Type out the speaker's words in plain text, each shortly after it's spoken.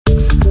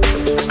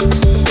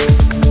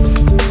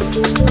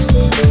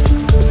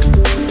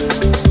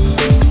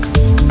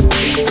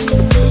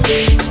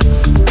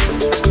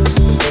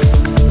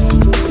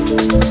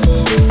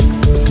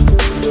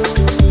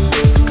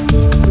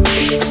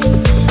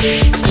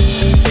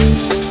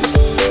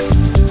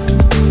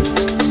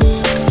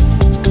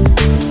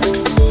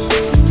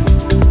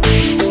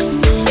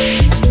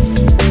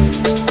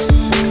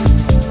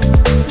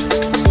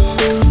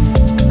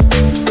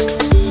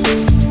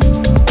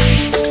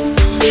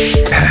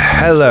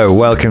Hello,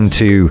 welcome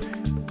to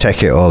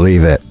Take It or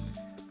Leave It.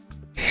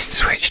 It's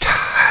Switch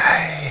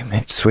time.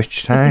 It's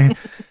Switch time.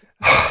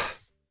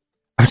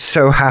 I'm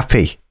so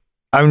happy.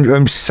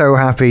 I'm so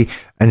happy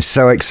and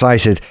so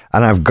excited,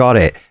 and I've got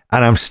it,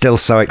 and I'm still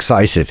so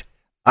excited.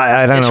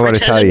 I don't know what to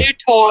tell you. A new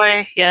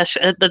toy. Yes,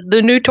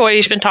 the new toy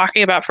he's been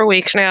talking about for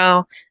weeks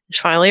now has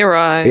finally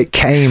arrived. It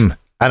came,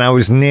 and I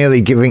was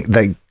nearly giving.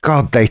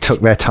 God, they took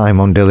their time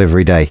on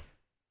delivery day.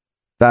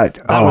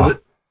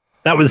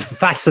 That was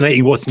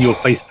fascinating watching your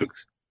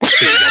Facebooks.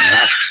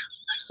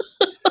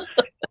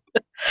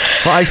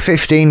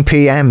 5:15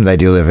 p.m. they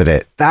delivered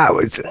it. That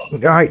was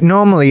right.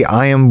 Normally,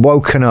 I am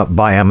woken up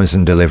by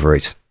Amazon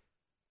deliveries.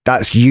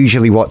 That's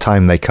usually what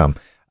time they come,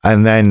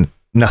 and then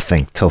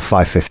nothing till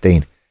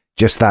 5:15.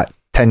 Just that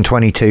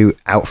 10:22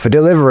 out for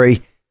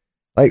delivery.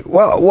 Like,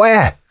 well,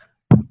 where?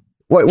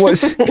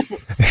 What's?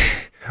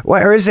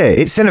 Where is it?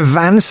 It's in a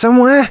van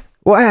somewhere.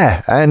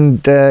 Where?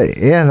 And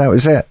yeah, that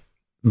was it.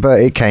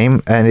 But it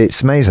came, and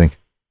it's amazing.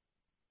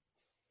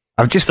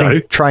 I've just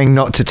been trying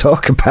not to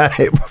talk about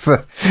it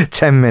for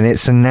 10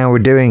 minutes, and now we're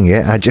doing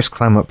it. I just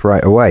clam up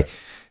right away.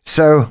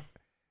 So,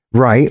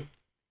 right,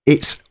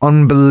 it's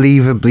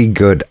unbelievably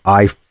good.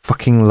 I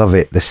fucking love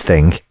it, this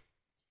thing.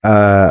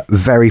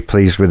 Very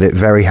pleased with it,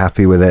 very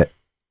happy with it.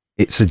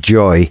 It's a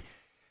joy.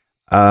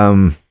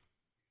 Where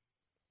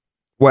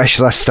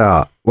should I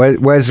start?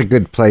 Where's a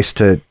good place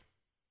to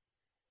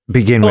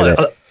begin with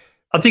it?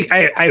 I think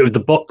out of the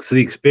box,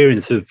 the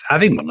experience of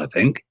having one, I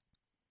think.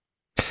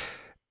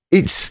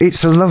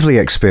 It's a lovely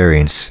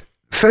experience.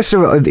 First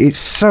of all, it's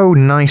so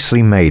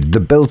nicely made. The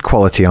build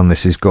quality on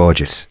this is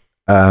gorgeous.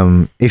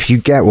 If you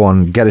get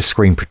one, get a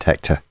screen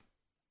protector.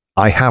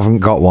 I haven't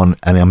got one,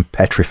 and I'm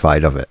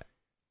petrified of it.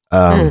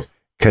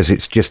 Because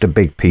it's just a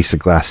big piece of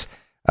glass,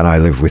 and I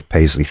live with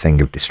Paisley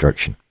Thing of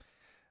Destruction.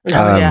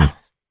 Yeah.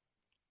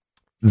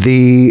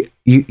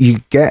 You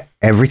get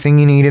everything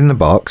you need in the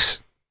box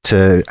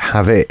to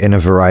have it in a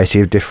variety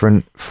of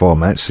different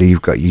formats. So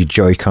you've got your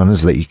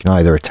Joy-Cons that you can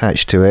either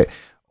attach to it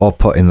or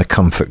put in the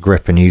comfort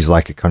grip and use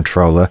like a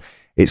controller.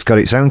 It's got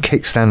its own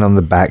kickstand on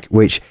the back,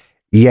 which,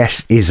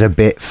 yes, is a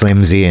bit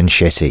flimsy and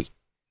shitty.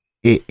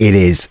 It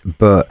is,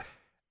 but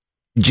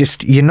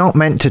just, you're not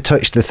meant to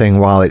touch the thing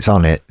while it's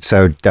on it,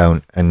 so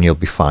don't, and you'll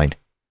be fine.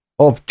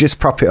 Or just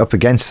prop it up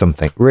against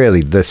something.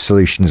 Really, the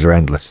solutions are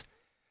endless.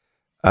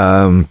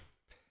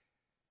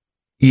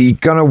 You're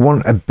going to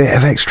want a bit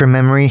of extra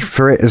memory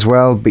for it as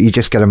well, but you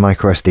just get a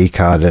micro SD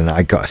card, and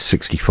I got a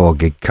 64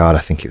 gig card. I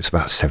think it was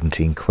about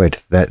 17 quid.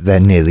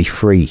 They're nearly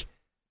free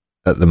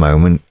at the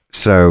moment.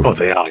 So,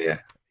 they are,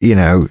 yeah. You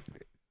know,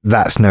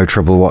 that's no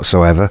trouble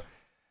whatsoever.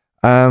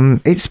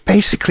 It's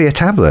basically a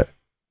tablet.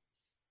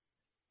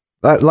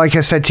 Like I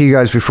said to you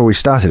guys before we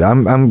started,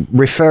 I'm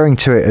referring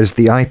to it as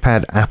the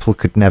iPad Apple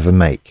could never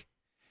make.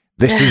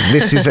 This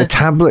is a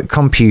tablet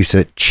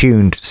computer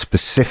tuned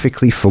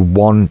specifically for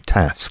one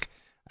task.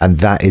 And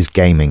that is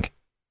gaming.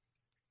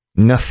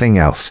 Nothing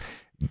else.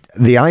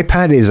 The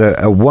iPad is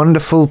a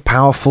wonderful,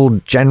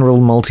 powerful,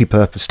 general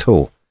multi-purpose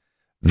tool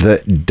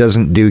that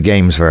doesn't do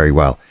games very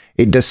well.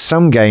 It does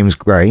some games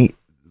great,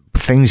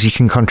 things you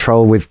can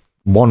control with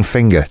one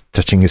finger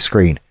touching a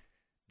screen.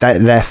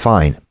 They're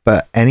fine.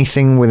 But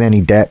anything with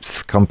any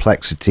depth,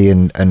 complexity,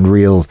 and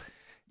real,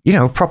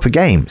 proper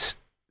games,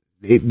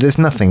 there's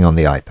nothing on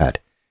the iPad.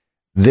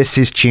 This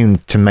is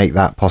tuned to make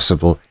that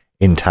possible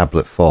in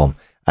tablet form.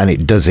 And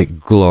it does it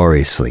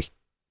gloriously.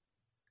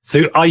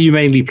 So are you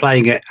mainly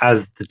playing it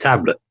as the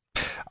tablet?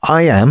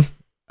 I am.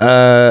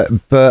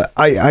 But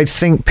I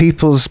think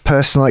people's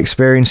personal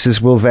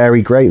experiences will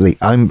vary greatly.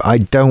 I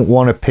don't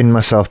want to pin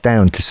myself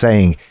down to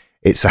saying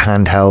it's a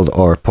handheld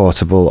or a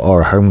portable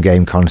or a home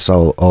game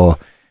console or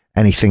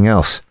anything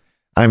else.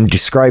 I'm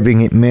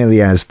describing it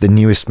merely as the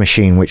newest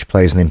machine which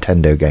plays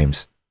Nintendo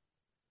games.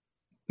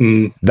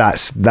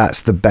 That's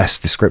the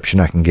best description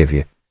I can give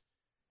you.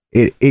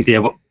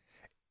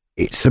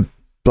 It's a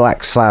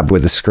black slab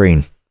with a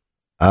screen.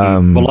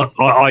 Well,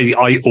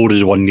 I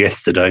ordered one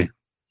yesterday.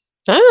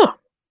 Oh,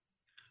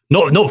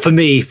 not for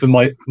me, for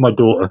my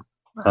daughter.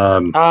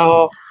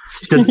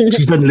 She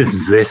doesn't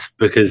listen to this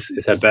because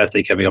it's her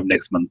birthday coming up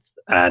next month,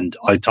 and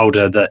I told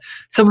her that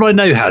someone I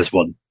know has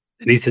one,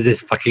 and he says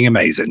it's fucking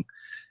amazing.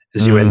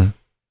 And she went,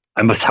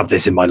 "I must have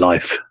this in my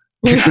life."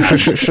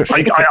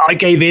 I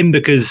gave in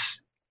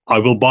because I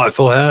will buy it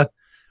for her.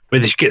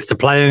 Whether she gets to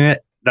play on it,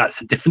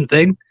 that's a different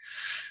thing.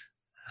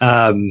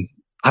 I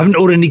haven't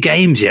ordered any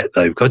games yet,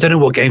 though, because I don't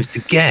know what games to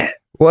get.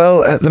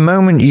 Well, at the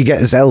moment, you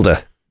get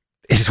Zelda.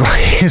 Is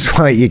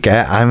what you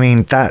get. I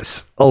mean,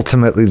 that's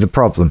ultimately the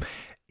problem.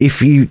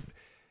 If you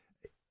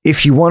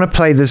want to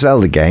play the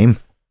Zelda game,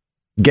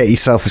 get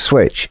yourself a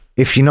Switch.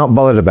 If you're not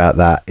bothered about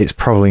that, it's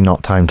probably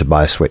not time to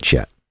buy a Switch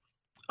yet.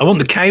 I want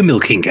the cow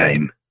milking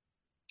game.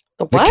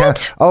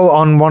 What?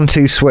 On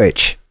 1-2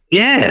 Switch.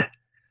 Yeah.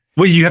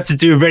 Well, you have to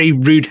do a very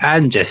rude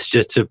hand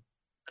gesture to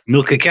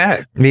milk a cow.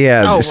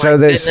 Yeah. So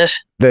there's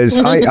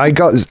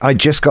I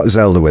just got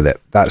Zelda with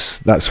it.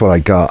 That's what I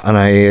got, and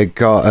I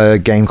got a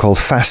game called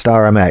Fast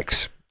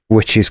RMX,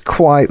 which is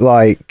quite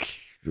like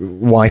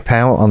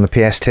Wipeout on the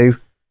PS2.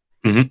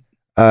 Mhm.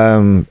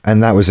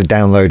 And that was a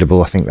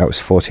downloadable. I think that was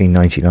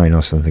 $14.99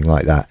 or something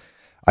like that.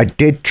 I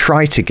did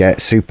try to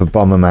get Super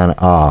Bomberman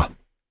R,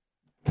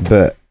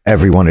 but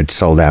everyone had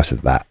sold out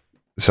of that,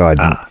 so I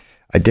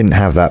didn't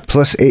have that.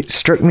 Plus, it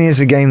struck me as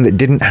a game that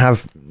didn't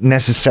have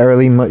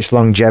necessarily much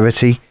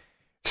longevity,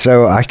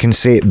 so I can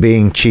see it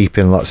being cheap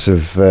in lots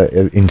of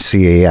in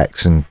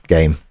CEX and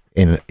game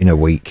in a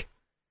week.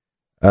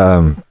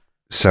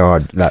 So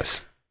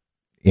that's,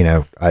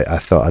 I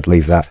thought I'd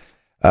leave that.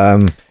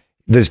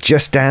 There's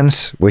Just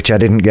Dance, which I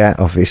didn't get,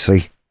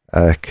 obviously,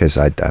 because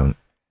I don't.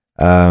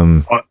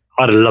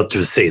 I'd have loved to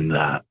have seen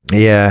that.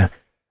 Yeah,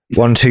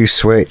 1-2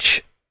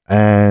 Switch,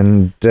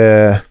 and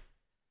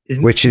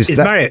which is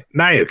that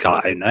Mario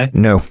Kart, I know.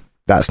 No,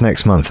 that's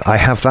next month. I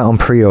have that on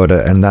pre-order,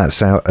 and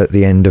that's out at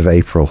the end of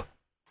April.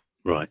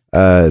 Right.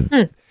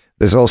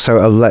 There's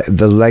also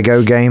the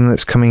Lego game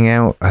that's coming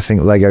out. I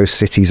think Lego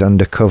Cities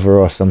Undercover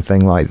or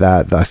something like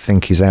that I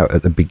think is out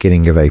at the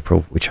beginning of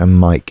April, which I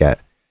might get.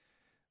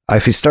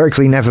 I've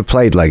historically never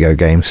played Lego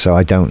games, so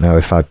I don't know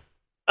if I...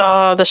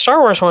 The Star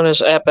Wars one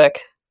is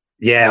epic.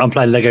 Yeah, I'm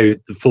playing Lego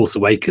The Force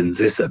Awakens.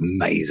 It's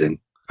amazing.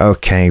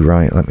 Okay,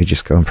 right. Let me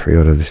just go and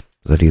pre-order this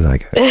bloody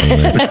Lego.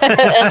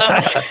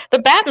 The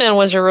Batman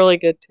ones are really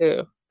good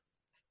too.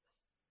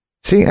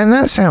 See, and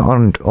that's out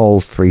on all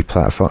 3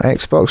 platforms: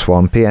 Xbox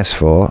One,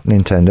 PS4,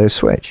 Nintendo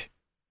Switch.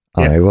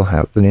 Yeah. I will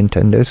have the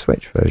Nintendo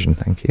Switch version,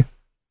 thank you.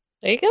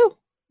 There you go.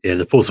 Yeah,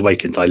 The Force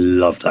Awakens, I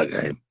love that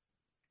game.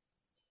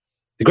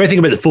 The great thing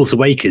about The Force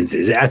Awakens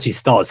is it actually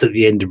starts at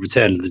the end of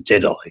Return of the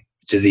Jedi,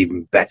 which is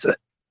even better.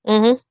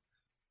 Mm-hmm.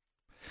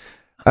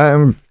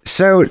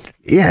 So,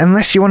 yeah,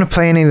 unless you want to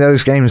play any of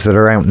those games that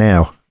are out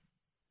now,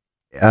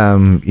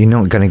 you're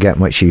not going to get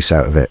much use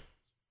out of it,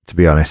 to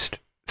be honest.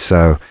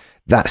 So,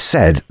 that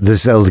said, the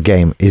Zelda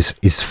game is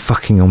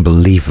fucking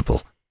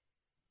unbelievable.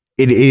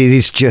 It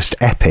is just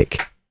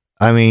epic.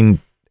 I mean,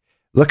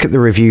 look at the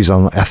reviews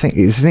on, I think,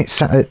 isn't it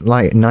sat at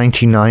like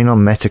 99 on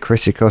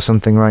Metacritic or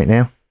something right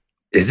now?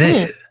 Is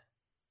it?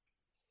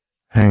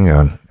 Hang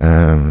on.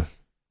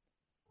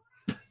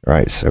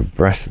 Right, so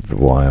Breath of the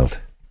Wild.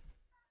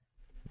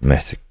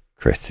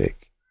 Metacritic.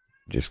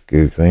 Just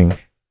Googling.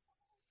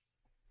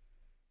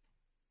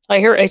 I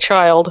hear a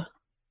child.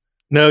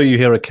 No, you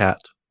hear a cat.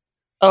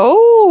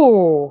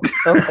 Oh.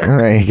 Okay.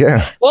 There you go.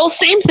 Well,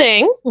 same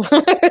thing.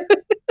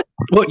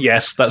 Well,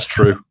 yes, that's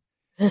true.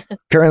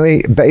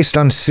 Currently, based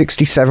on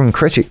 67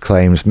 critic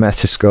claims,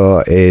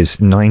 Metascore is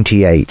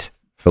 98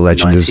 for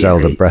Legend of 98.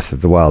 Zelda Breath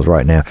of the Wild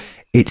right now.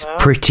 It's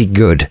pretty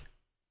good.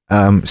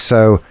 And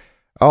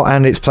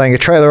it's playing a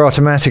trailer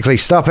automatically.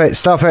 Stop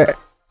it.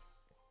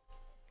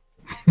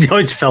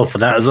 I just fell for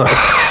that as well.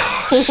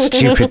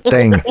 Stupid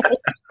thing.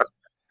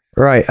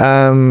 Right.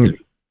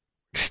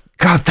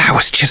 God, that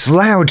was just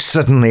loud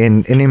suddenly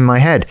in my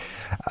head.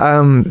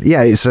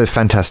 Yeah, it's a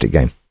fantastic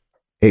game.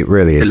 It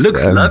really is. It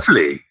looks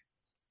lovely.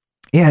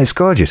 Yeah, it's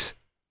gorgeous.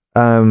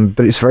 But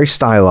it's very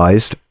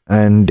stylized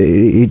and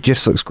it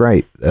just looks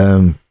great.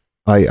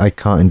 I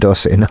can't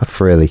endorse it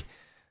enough, really.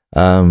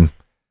 I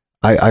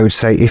would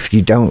say if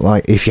you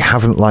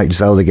haven't liked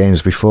Zelda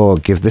games before,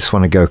 give this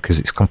one a go because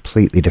it's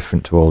completely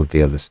different to all of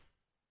the others.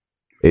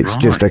 It's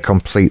just a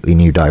completely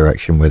new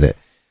direction with it.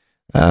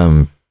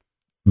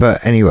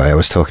 But anyway, I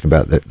was talking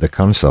about the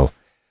console.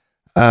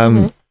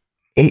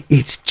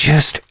 It's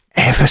just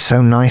ever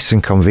so nice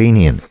and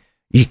convenient.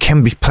 You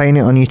can be playing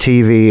it on your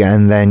TV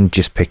and then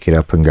just pick it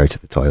up and go to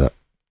the toilet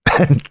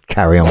and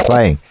carry on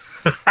playing.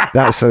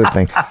 That sort of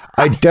thing.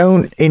 I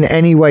don't in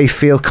any way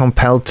feel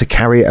compelled to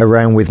carry it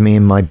around with me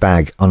in my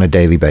bag on a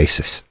daily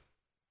basis.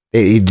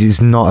 It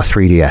is not a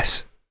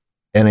 3DS.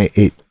 And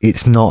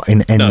it's not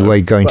in any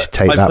way going to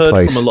take that place. I've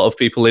heard from a lot of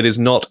people, it is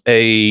not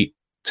a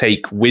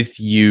take with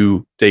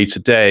you day to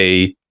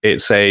day.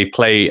 It's a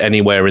play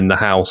anywhere in the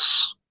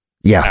house.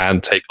 Yeah.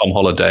 And take on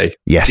holiday.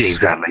 Yes.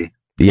 Exactly.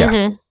 Yeah.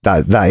 Mm-hmm.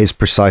 That is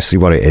precisely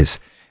what it is.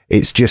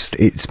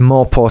 It's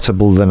more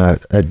portable than a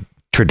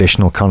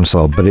traditional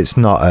console, but it's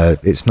not a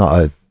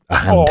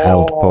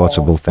handheld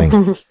portable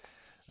thing.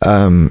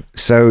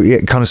 So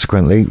yeah,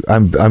 consequently,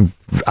 I'm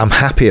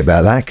happy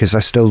about that because I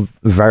still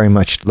very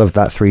much love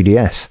that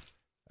 3DS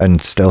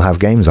and still have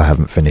games I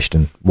haven't finished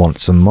and want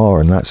some more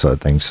and that sort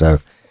of thing. So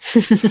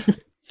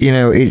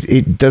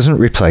it doesn't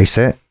replace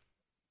it.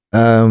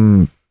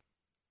 I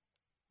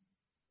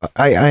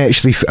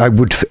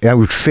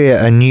would fear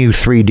a new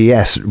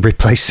 3DS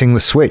replacing the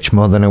Switch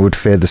more than I would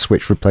fear the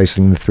Switch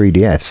replacing the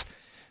 3DS.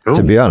 Ooh.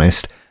 To be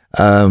honest,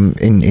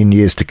 in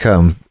years to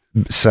come.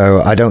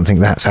 So I don't think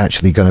that's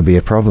actually going to be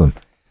a problem.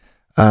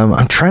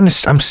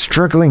 I'm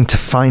struggling to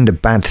find a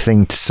bad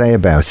thing to say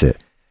about it.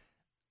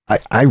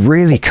 I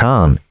really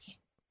can't.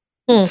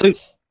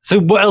 So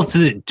what else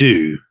does it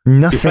do?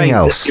 Nothing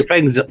else. You're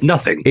playing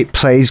nothing. It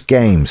plays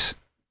games.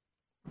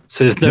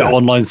 So there's no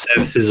online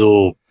services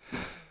or.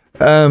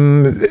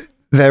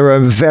 There are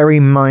very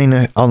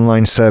minor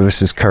online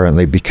services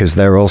currently because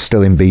they're all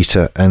still in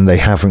beta and they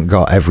haven't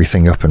got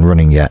everything up and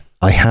running yet.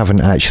 I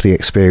haven't actually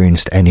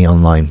experienced any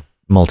online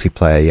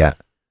multiplayer yet.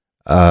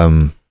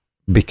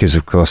 because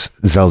of course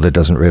Zelda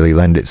doesn't really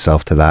lend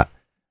itself to that.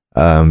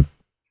 I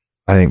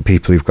think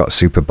people who've got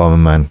Super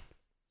Bomberman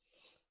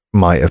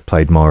might have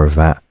played more of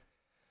that.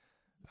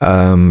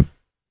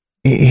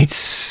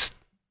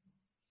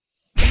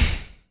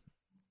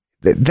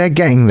 They're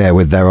getting there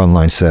with their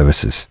online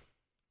services.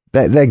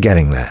 They're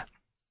getting there.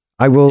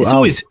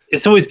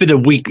 It's always been a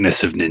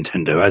weakness of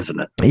Nintendo,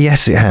 hasn't it?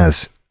 Yes, it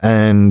has.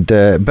 And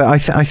but I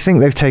think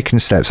they've taken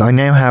steps. I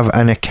now have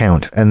an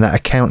account, and that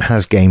account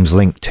has games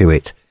linked to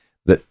it.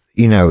 That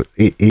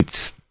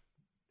it's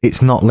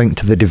not linked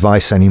to the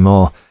device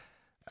anymore.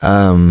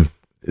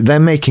 They're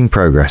making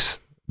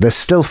progress. There's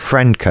still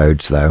friend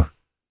codes though.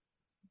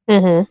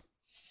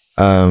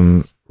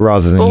 Mm-hmm.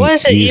 Rather than what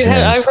is it?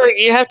 usernames. I've heard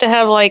you have to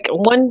have like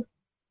one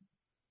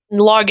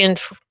login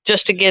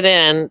just to get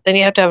in. Then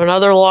you have to have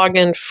another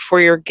login for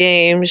your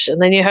games,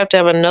 and then you have to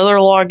have another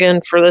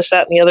login for this,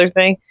 that, and the other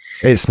thing.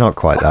 It's not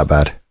quite that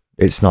bad.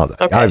 It's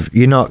not. Okay.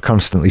 You're not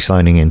constantly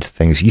signing into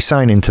things. You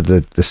sign into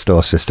the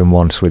store system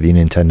once with your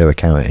Nintendo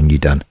account, and you're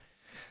done.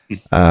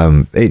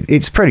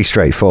 It's pretty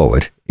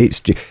straightforward.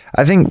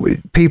 I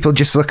think people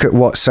just look at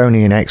what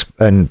Sony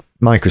and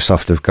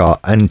Microsoft have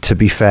got, and to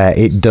be fair,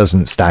 it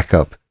doesn't stack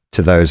up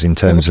to those in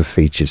terms of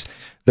features.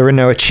 There are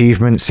no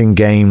achievements in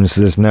games.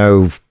 There's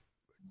no,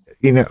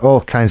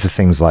 all kinds of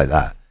things like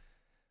that.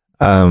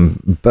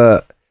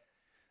 But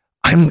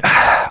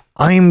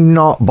I'm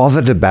not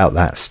bothered about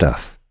that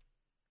stuff.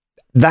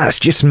 That's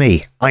just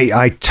me.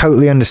 I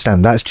totally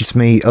understand. That's just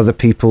me. Other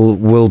people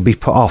will be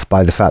put off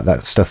by the fact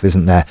that stuff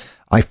isn't there.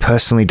 I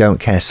personally don't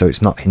care, so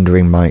it's not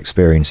hindering my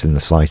experience in the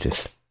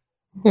slightest.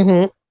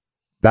 Mm-hmm.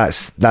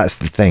 That's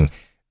the thing.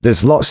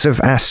 There's lots of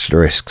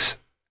asterisks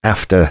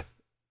after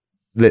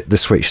the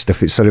Switch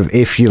stuff. It's sort of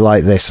if you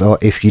like this or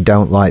if you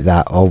don't like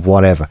that or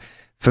whatever.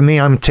 For me,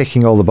 I'm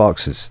ticking all the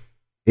boxes.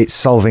 It's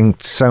solving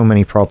so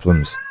many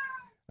problems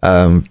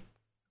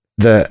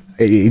that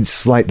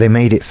it's like they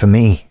made it for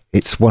me.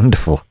 It's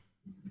wonderful.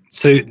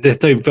 So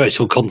there's no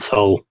virtual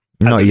console?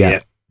 Not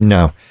yet.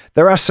 No.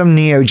 There are some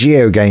Neo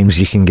Geo games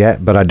you can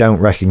get, but I don't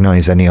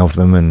recognize any of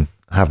them and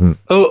haven't.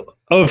 Oh,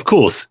 of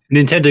course.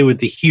 Nintendo with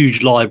the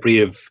huge library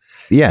of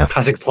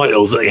classic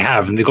titles that they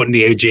have, and they've got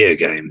Neo Geo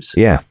games.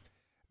 Yeah.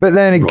 But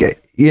then, again,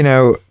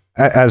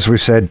 as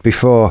we've said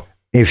before,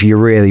 if you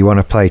really want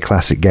to play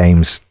classic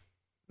games,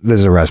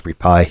 there's a Raspberry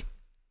Pi.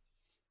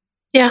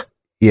 Yeah.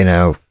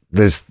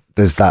 There's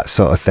that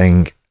sort of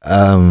thing.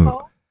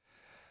 I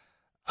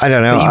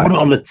don't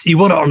know. You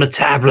want it on a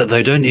tablet,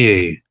 though, don't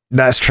you?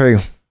 That's true.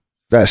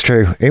 That's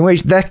true. In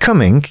which they're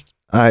coming,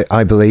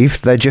 I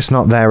believe. They're just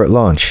not there at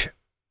launch.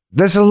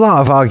 There's a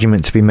lot of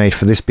argument to be made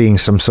for this being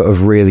some sort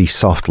of really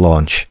soft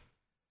launch.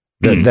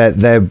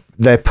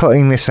 They're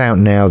putting this out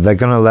now. They're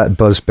going to let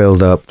buzz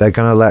build up. They're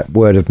going to let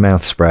word of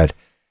mouth spread.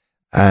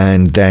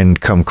 And then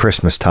come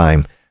Christmas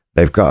time,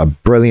 they've got a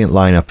brilliant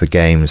lineup of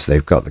games.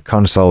 They've got the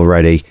console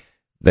ready.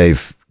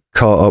 They've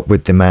caught up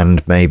with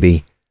demand,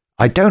 maybe.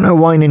 I don't know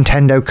why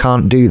Nintendo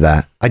can't do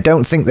that. I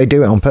don't think they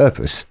do it on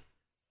purpose.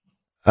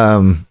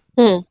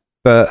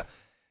 But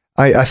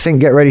I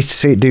think get ready to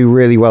see it do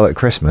really well at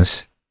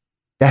Christmas.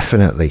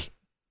 Definitely.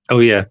 Oh,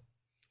 yeah.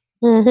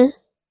 Mm-hmm.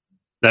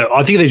 No,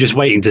 I think they're just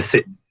waiting to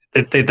sit.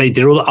 They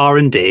did all the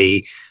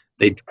R&D.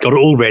 They got it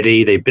all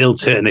ready. They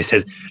built it, and they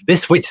said,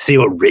 let's wait to see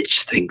what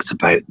Rich thinks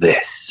about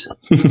this.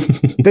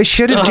 They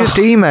should have just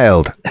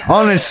emailed,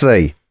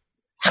 honestly.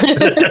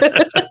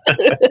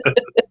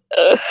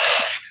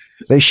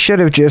 They should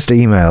have just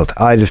emailed.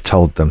 I'd have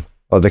told them,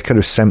 or they could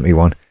have sent me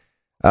one.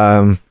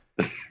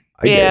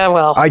 Yeah,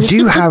 well. I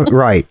do have,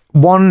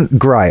 one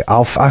gripe.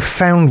 I've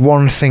found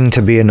one thing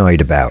to be annoyed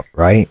about,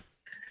 right?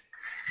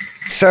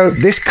 So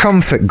this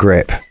comfort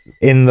grip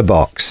in the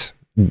box,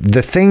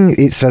 the thing,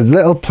 it's a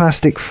little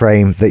plastic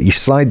frame that you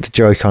slide the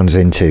Joy-Cons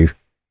into,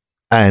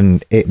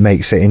 and it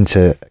makes it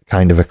into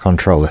kind of a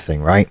controller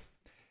thing, right?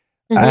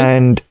 Mm-hmm.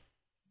 And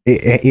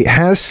it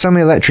has some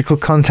electrical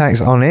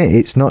contacts on it.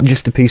 It's not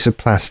just a piece of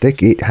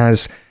plastic. It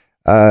has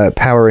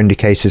power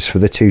indicators for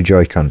the two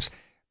Joy-Cons.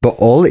 But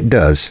all it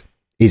does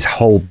is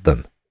hold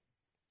them.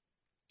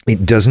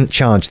 It doesn't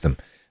charge them.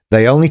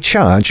 They only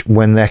charge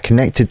when they're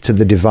connected to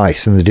the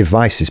device and the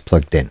device is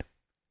plugged in.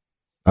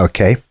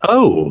 Okay?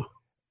 Oh.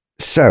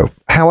 So,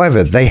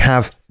 however, they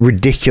have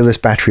ridiculous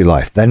battery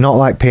life. They're not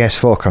like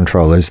PS4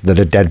 controllers that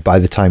are dead by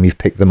the time you've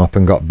picked them up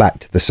and got back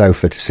to the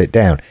sofa to sit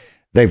down.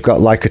 They've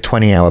got like a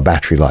 20-hour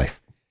battery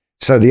life.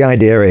 So the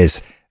idea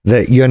is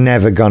that you're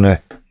never going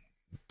to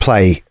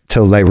play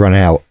till they run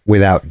out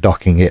without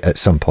docking it at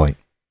some point.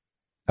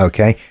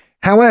 Okay?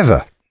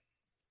 However,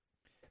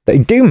 they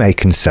do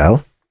make and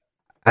sell,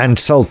 and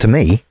sold to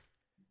me,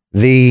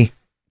 the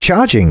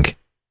charging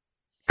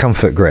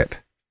comfort grip,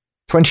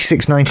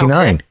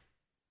 $26.99. Okay.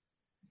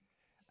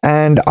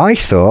 And I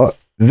thought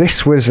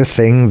this was a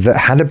thing that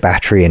had a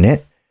battery in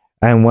it,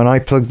 and when I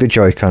plugged the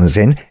Joy-Cons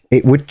in,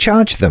 it would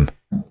charge them.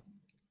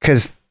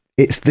 Because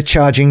it's the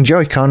charging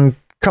Joy-Con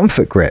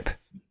comfort grip.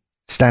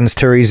 Stands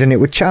to reason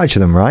it would charge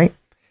them, right?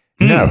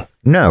 No,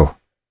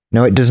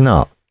 it does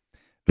not.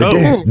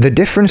 The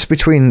difference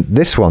between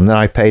this one that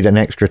I paid an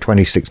extra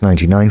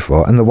 $26.99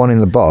 for and the one in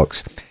the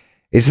box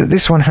is that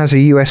this one has a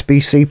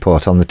USB-C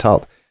port on the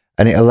top,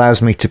 and it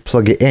allows me to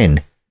plug it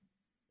in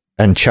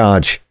and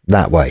charge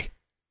that way.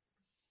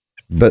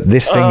 But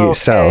this thing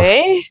itself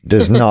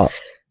does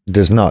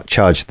not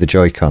charge the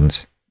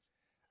Joy-Cons.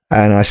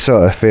 And I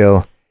sort of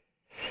feel...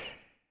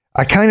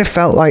 I kind of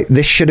felt like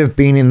this should have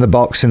been in the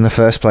box in the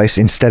first place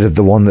instead of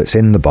the one that's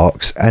in the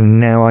box,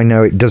 and now I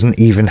know it doesn't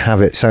even have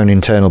its own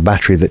internal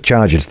battery that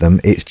charges them.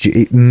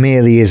 It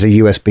merely is a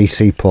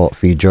USB-C port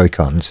for your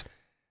Joy-Cons.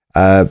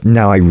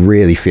 Now I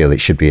really feel it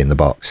should be in the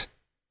box.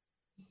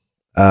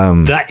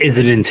 That is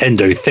a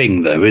Nintendo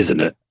thing, though, isn't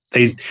it?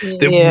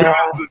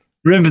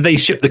 Remember they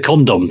shipped the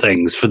condom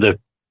things for the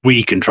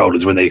Wii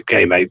controllers when they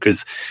came out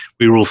because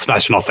we were all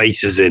smashing our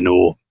faces in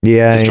or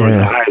destroying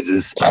our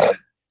houses.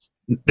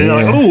 They're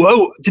like, do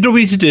you know what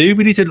we need to do?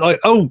 We need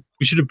to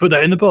we should have put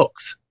that in the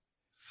box.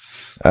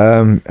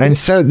 And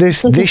so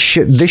this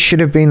should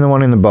have been the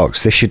one in the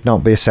box. This should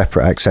not be a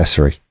separate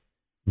accessory.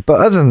 But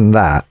other than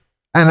that,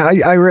 and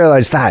I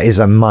realise that is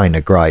a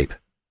minor gripe.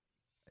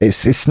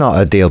 It's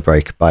not a deal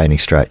breaker by any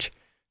stretch.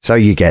 So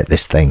you get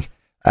this thing,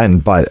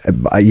 and by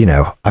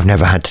I've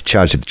never had to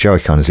charge the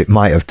Joy-Cons. It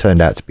might have turned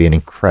out to be an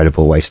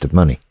incredible waste of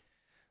money,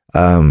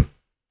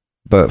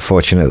 but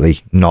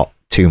fortunately, not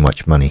too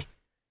much money.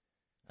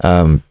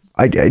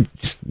 I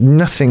just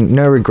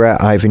no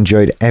regret. I've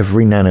enjoyed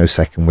every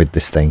nanosecond with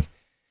this thing.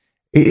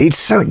 It's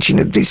so,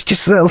 it's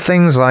just little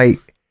things like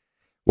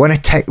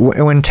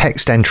when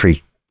text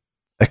entry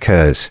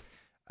occurs,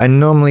 and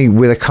normally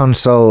with a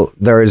console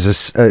there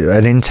is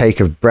an intake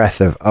of breath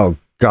of, oh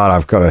God,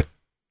 I've got to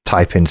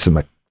type in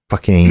some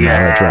fucking email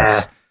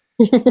address,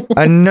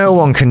 and no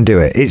one can do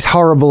it. It's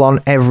horrible on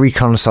every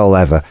console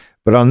ever,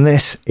 but on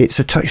this, it's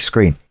a touch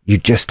screen. You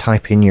just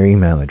type in your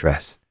email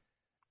address.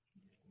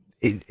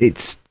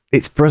 It's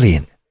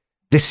brilliant.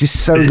 This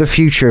is the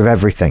future of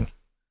everything.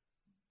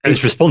 And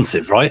it's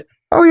responsive, right?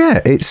 Oh yeah,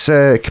 it's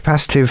a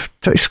capacitive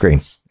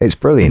touchscreen. It's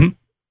brilliant.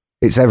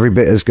 Mm-hmm. It's every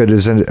bit as good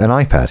as an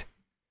iPad.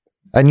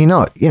 And you're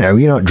not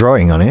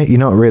drawing on it. You're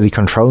not really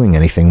controlling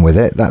anything with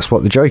it. That's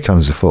what the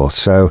Joy-Cons are for.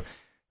 So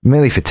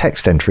merely for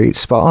text entry,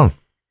 it's spot on.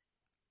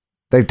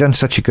 They've done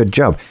such a good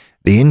job.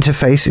 The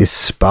interface is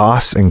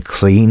sparse and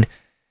clean.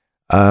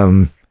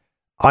 I'm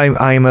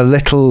a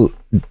little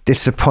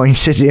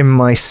disappointed in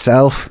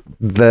myself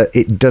that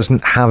it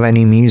doesn't have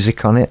any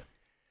music on it.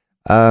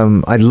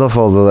 I love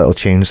all the little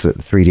tunes that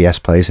the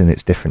 3DS plays in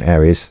its different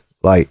areas,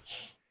 like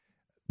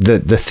the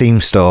theme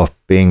store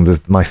being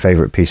my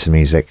favorite piece of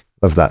music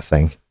of that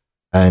thing,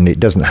 and it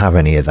doesn't have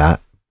any of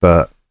that,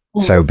 but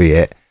so be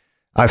it.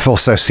 I've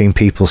also seen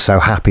people so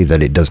happy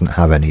that it doesn't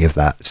have any of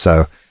that,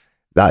 so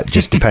that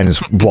just depends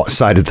what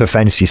side of the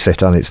fence you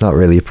sit on. It's not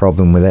really a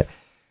problem with it.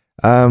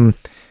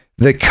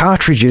 The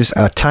cartridges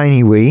are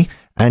tiny wee,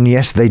 and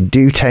yes, they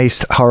do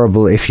taste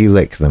horrible if you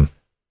lick them.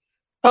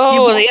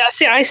 Oh, yeah.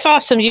 See, I saw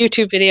some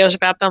YouTube videos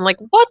about them. Like,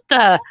 what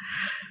the?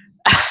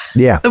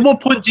 Yeah. At what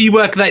point do you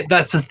work that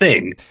that's a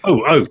thing?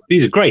 Oh,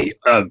 these are great.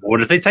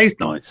 What if they taste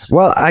nice?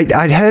 Well,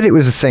 I'd heard it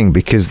was a thing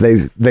because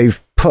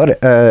they've put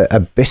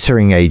a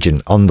bittering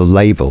agent on the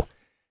label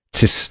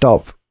to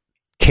stop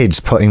kids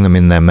putting them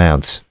in their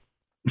mouths.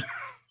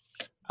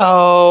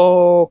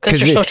 Oh, because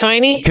they're so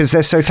tiny? Because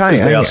they're so tiny.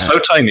 They are so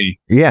tiny.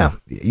 Yeah.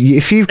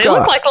 If they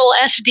look like little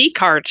SD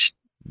cards.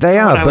 They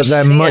are, but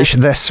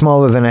they're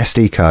smaller than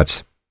SD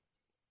cards.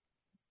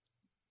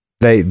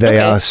 They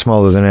are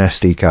smaller than an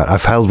SD card.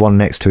 I've held one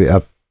next to it.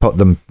 I've put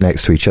them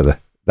next to each other.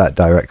 That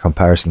direct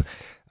comparison.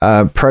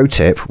 Pro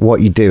tip,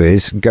 what you do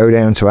is go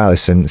down to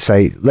Alison,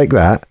 say, lick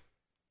that.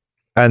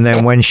 And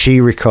then when she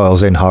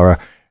recoils in horror,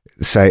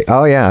 say,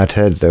 oh yeah, I'd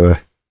heard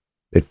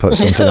they'd put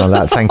something on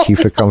that. Thank you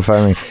for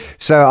confirming.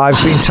 So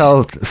I've been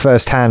told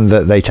firsthand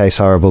that they taste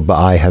horrible, but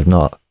I have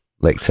not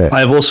licked it. I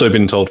have also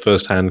been told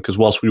firsthand, because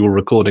whilst we were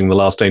recording the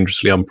last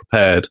Dangerously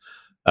Unprepared,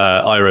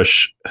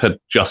 Irish had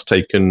just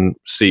taken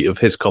receipt of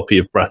his copy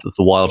of Breath of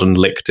the Wild and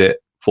licked it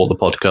for the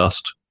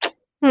podcast.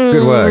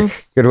 Good work.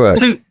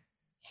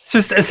 So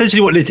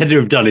essentially what Nintendo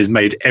have done is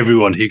made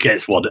everyone who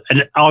gets one,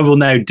 and I will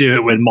now do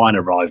it when mine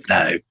arrives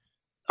now.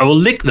 I will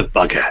lick the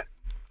bugger.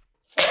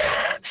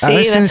 See,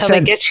 Alison that's how they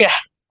get you.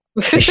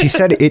 She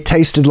said it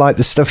tasted like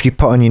the stuff you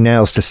put on your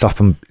nails to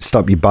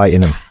stop you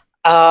biting them.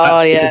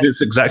 Oh, yeah.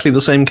 It's exactly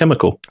the same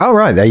chemical. Oh,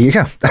 right. There you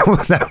go.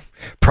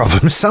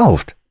 Problem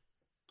solved.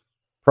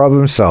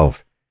 Problem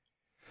solved.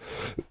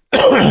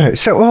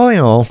 So all in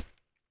all,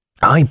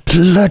 I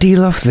bloody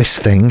love this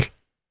thing.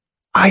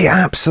 I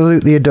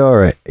absolutely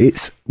adore it.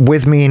 It's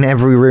with me in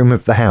every room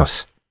of the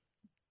house.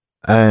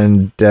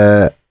 And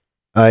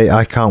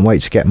I can't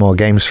wait to get more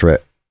games for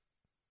it.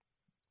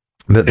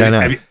 But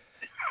then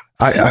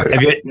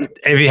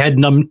have you had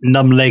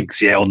numb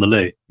legs yet on the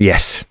loo?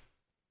 Yes.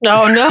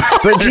 Oh no!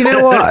 But do you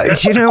know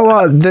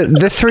what?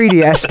 The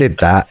 3DS did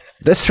that.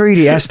 The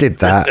 3DS did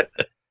that.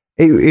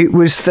 It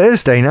was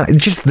Thursday night,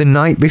 just the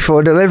night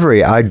before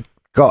delivery. I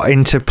got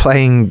into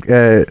playing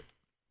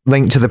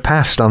Link to the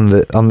Past on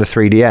the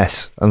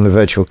 3DS on the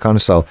Virtual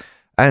Console,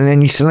 And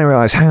then you suddenly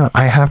realize, hang on,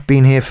 I have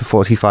been here for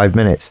 45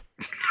 minutes.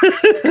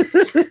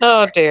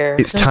 Oh, dear.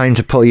 It's time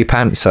to pull your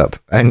pants up.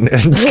 And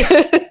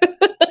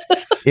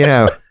you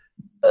know.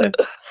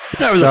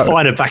 That was a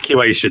fine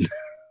evacuation.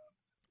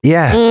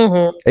 Yeah.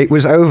 Mm-hmm. It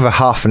was over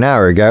half an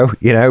hour ago,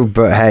 you know,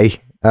 but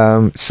hey.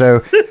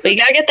 So But you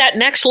gotta get that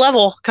next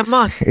level. Come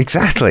on.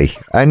 exactly.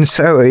 And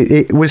so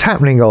it was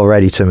happening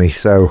already to me.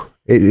 So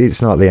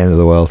it's not the end of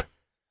the world.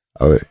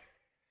 Oh,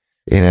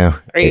 you know.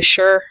 Are you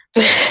sure?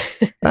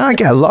 I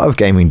get a lot of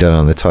gaming done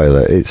on the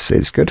toilet.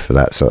 It's good for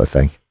that sort of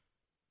thing.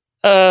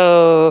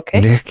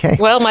 Okay. Okay.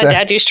 Well, my so-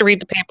 dad used to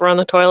read the paper on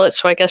the toilet,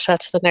 so I guess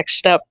that's the next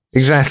step.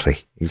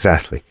 Exactly.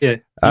 Yeah.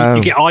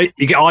 You get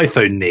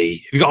iPhone knee.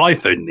 Have you got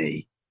iPhone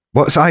knee?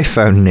 What's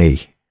iPhone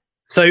knee?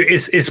 So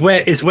it's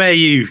where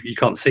you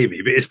can't see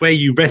me, but it's where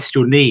you rest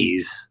your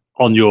knees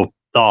on your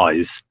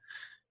thighs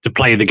to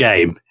play the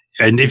game.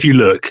 And if you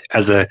look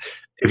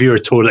if you're a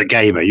toilet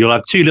gamer, you'll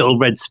have two little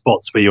red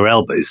spots where your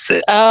elbows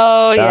sit.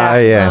 Oh,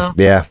 yeah.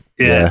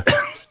 Yeah.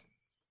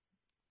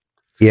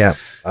 Yeah,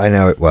 I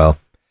know it well.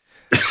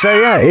 So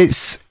yeah,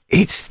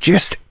 it's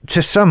just,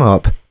 to sum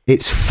up,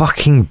 it's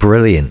fucking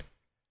brilliant.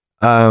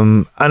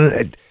 And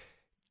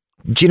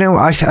do you know,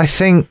 I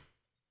think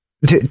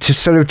to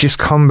sort of just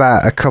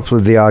combat a couple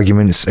of the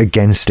arguments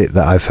against it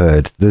that I've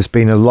heard, there's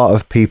been a lot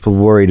of people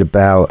worried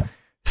about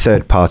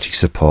third-party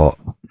support,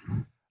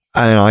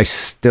 and I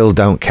still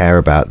don't care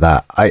about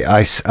that.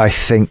 I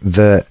think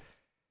that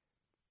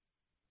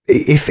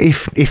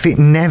if it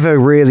never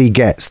really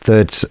gets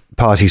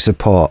third-party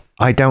support,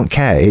 I don't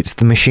care. It's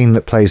the machine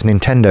that plays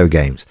Nintendo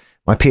games.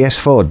 My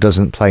PS4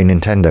 doesn't play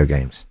Nintendo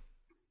games.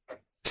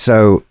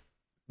 So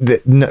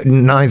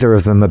neither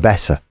of them are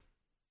better.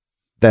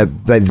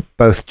 They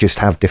both just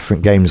have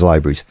different games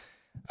libraries.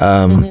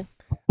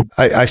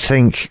 I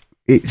think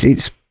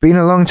it's been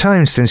a long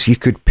time since you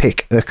could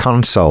pick a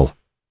console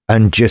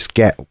and just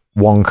get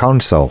one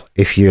console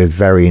if you're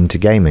very into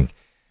gaming.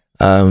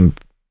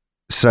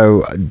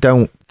 So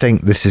don't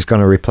think this is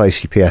going to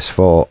replace your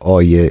PS4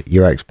 or your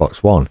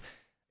Xbox One.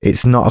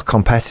 It's not a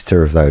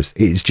competitor of those.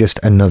 It's just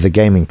another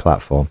gaming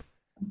platform.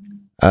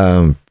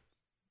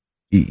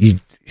 You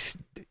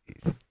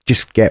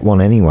just get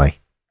one anyway.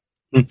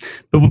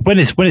 But when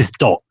it's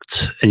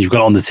docked and you've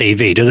got it on the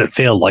TV, does it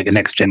feel like a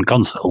next gen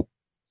console?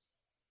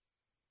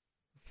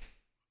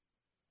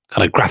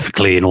 Kind of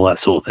graphically and all that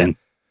sort of thing.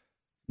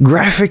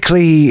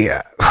 Graphically,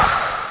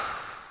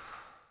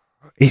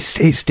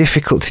 it's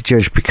difficult to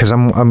judge because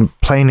I'm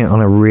playing it on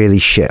a really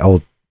shit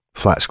old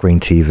flat screen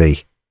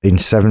TV in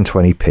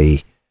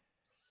 720p,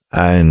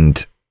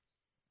 and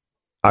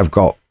I've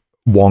got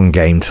one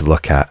game to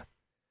look at.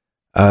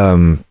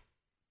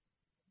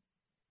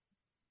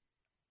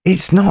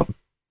 It's not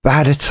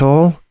bad at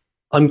all.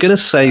 I'm going to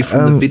say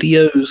from the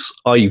videos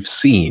I've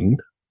seen,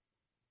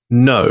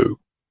 no.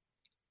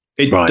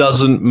 It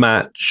doesn't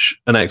match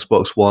an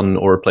Xbox One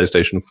or a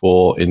PlayStation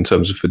 4 in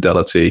terms of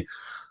fidelity,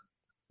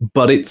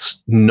 but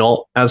it's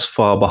not as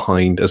far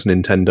behind as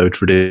Nintendo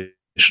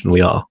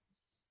traditionally are.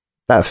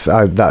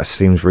 That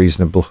seems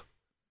reasonable.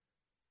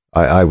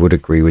 I would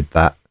agree with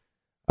that.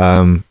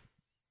 But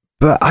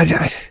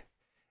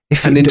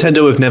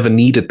Nintendo have never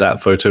needed that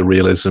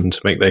photorealism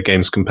to make their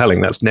games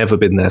compelling. That's never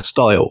been their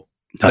style.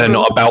 No. They're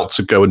not about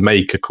to go and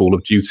make a Call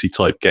of Duty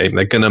type game.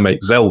 They're going to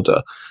make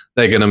Zelda.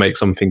 They're going to make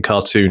something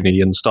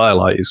cartoony and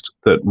stylized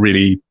that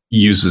really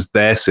uses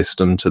their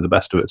system to the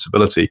best of its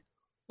ability.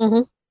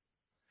 Mm-hmm.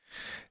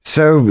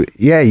 So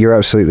yeah, you're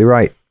absolutely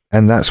right,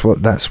 and that's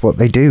what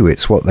they do.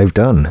 It's what they've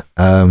done.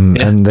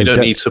 And you don't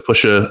need to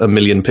push a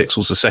million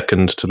pixels a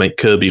second to make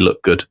Kirby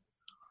look good.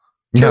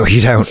 No,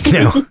 you don't.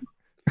 No.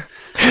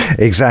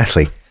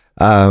 Exactly.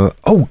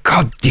 Oh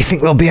God, do you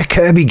think there'll be a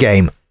Kirby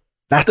game?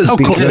 There's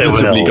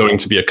inevitably going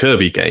to be a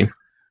Kirby game.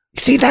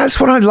 See, that's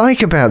what I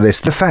like about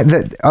this. The fact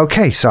that,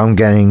 okay, so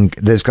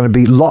there's going to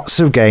be lots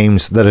of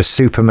games that a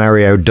Super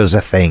Mario does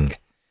a thing,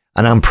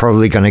 and I'm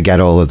probably going to get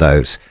all of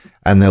those.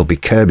 And there'll be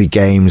Kirby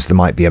games, there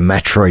might be a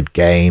Metroid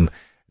game,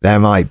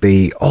 there might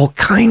be all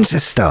kinds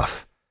of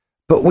stuff.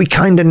 But we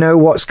kind of know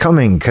what's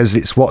coming because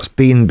it's what's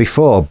been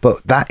before,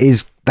 but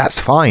that's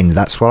fine,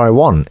 that's what I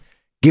want.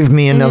 Give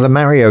me another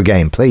Mario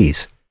game,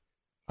 please.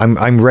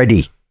 I'm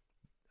ready.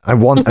 I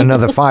want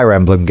another Fire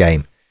Emblem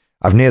game.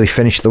 I've nearly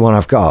finished the one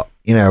I've got.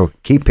 You know,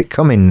 keep it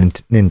coming,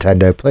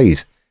 Nintendo,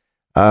 please.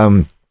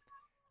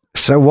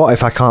 So what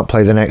if I can't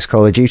play the next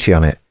Call of Duty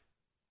on it?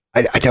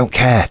 I don't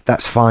care.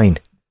 That's fine.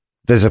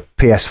 There's a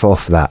PS4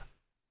 for that.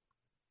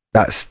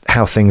 That's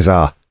how things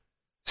are.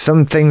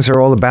 Some things are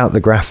all about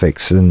the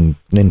graphics, and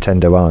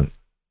Nintendo aren't.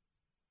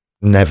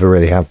 Never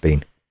really have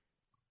been.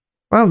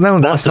 Well, no,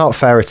 that's not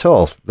fair at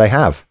all. They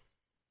have.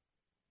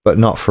 But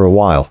not for a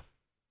while.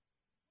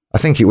 I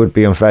think it would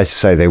be unfair to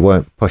say they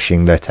weren't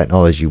pushing their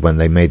technology when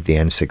they made the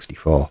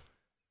N64.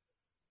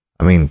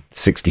 I mean,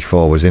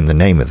 64 was in the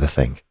name of the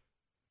thing.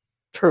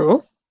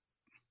 True.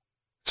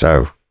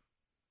 So,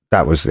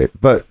 that was it.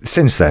 But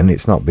since then,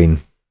 it's not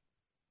been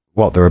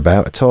what they're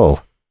about at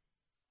all.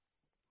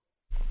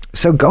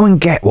 So go and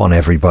get one,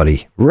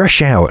 everybody.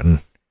 Rush out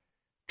and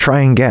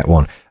try and get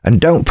one.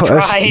 And don't put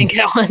don't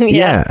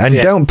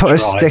put a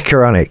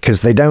sticker on it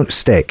because they don't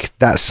stick.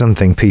 That's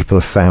something people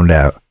have found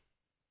out.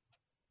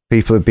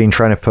 People have been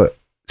trying to put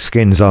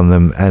skins on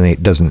them and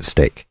it doesn't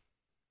stick.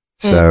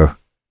 So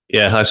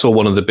yeah, I saw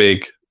one of the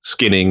big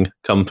skinning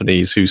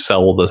companies who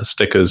sell the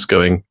stickers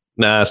going,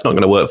 nah, it's not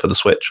going to work for the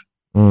Switch.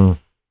 Don't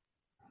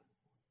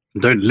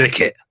lick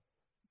it.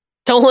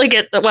 Don't lick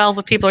it. Well,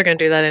 the people are going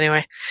to do that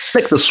anyway.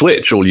 Lick the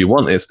Switch all you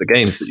want. It's the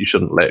games that you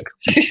shouldn't lick.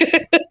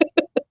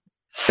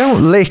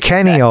 Don't lick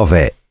any of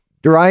it,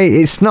 right?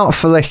 It's not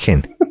for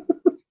licking.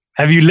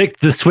 Have you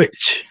licked the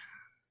Switch?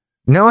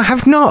 No, I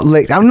have not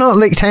licked. I've not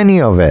licked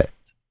any of it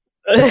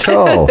at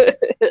all.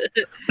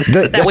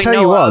 I tell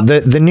you what,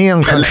 the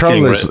Neon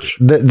controllers,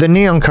 the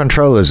Neon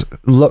controllers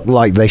look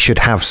like they should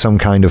have some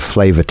kind of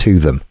flavor to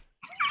them.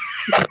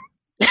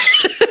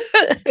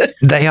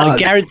 They are.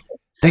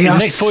 In the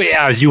next 48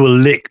 hours, you will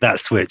lick that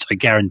Switch. I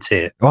guarantee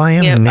it. Well, I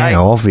am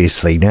now,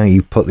 obviously. Now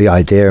you put the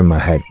idea in my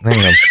head.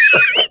 Hang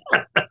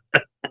on.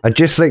 I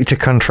just licked a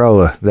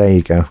controller. There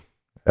you go.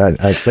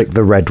 I licked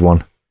the red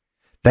one.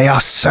 They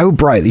are so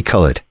brightly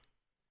coloured.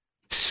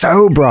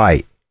 So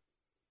bright.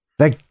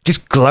 They're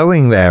just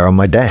glowing there on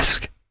my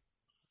desk.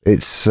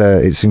 It's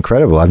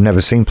incredible. I've never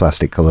seen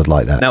plastic coloured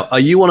like that. Now, are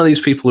you one of these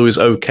people who is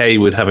okay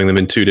with having them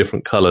in two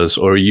different colours,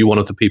 or are you one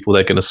of the people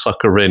they're going to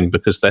sucker in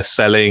because they're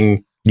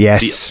selling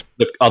the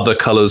other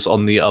colours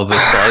on the other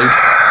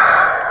side?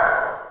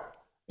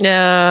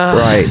 Yeah.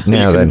 Right,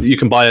 so you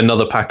can buy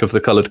another pack of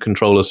the coloured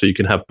controller so you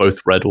can have both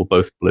red or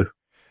both blue.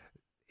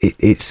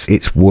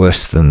 It's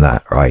worse than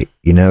that, right?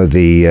 You know,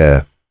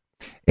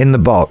 in the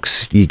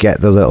box, you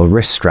get the little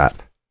wrist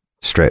strap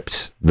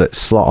strips that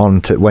slot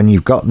onto when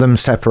you've got them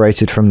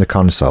separated from the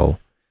console.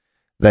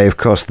 They, of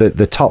course,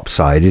 the top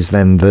side is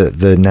then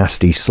the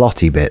nasty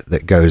slotty bit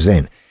that goes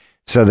in.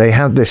 So they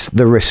have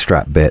the wrist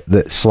strap bit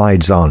that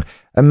slides on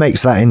and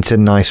makes that into a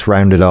nice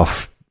rounded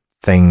off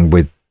thing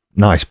with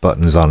nice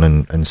buttons on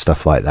and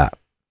stuff like that.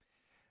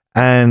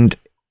 And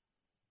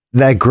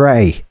they're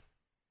grey.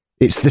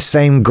 It's the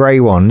same grey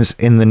ones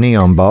in the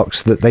Neon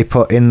box that they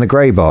put in the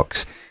grey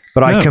box.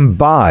 But I can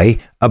buy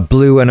a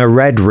blue and a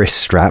red wrist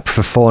strap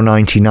for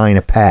 $4.99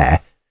 a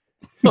pair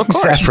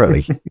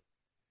separately.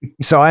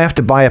 So I have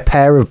to buy a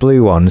pair of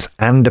blue ones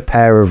and a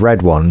pair of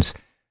red ones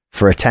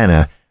for a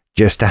tenner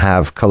just to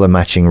have colour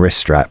matching wrist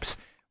straps.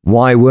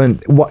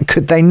 What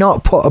could they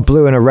not put a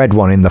blue and a red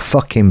one in the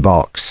fucking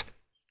box?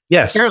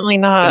 Yes. Certainly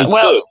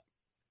not.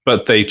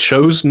 But they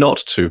chose not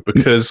to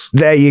because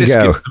there you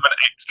go. Gives them an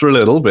extra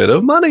little bit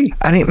of money.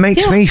 And it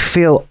makes me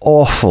feel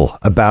awful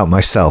about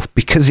myself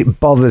because it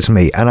bothers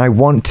me and I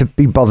want to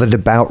be bothered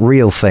about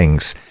real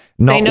things.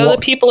 They know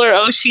that people are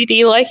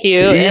OCD like you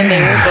and they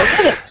will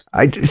go with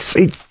it.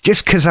 It's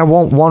just because I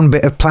want one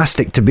bit of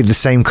plastic to be the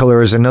same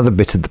colour as another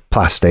bit of the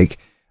plastic.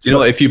 Do you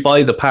know, if you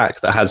buy the pack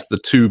that has the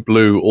 2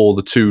 blue or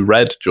the 2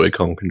 red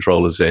Joy-Con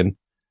controllers in,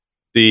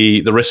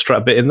 the wrist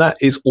strap bit in that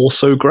is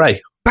also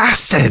grey.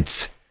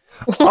 Bastards!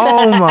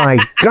 Oh my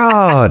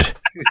god!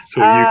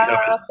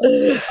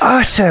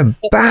 Utter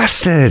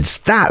bastards!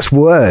 That's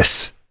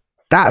worse.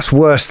 That's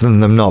worse than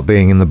them not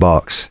being in the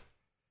box.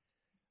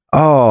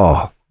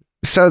 Oh,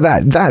 so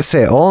that's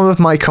it. All of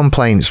my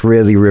complaints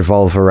really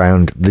revolve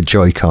around the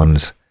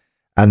Joy-Cons,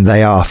 and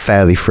they are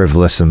fairly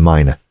frivolous and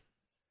minor.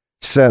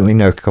 Certainly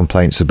no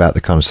complaints about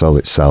the console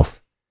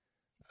itself.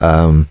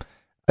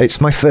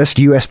 It's my first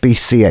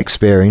USB-C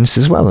experience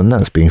as well, and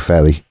that's been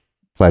fairly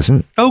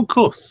pleasant. Oh, of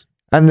course.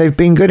 And they've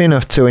been good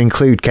enough to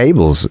include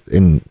cables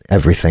in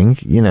everything.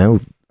 You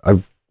know,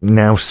 I'm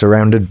now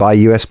surrounded by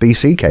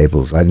USB-C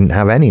cables. I didn't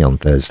have any on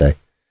Thursday.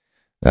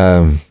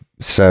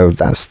 So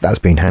that's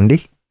been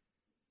handy.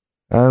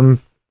 I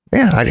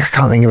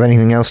can't think of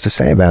anything else to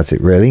say about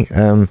it, really.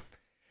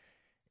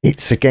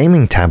 It's a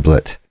gaming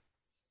tablet.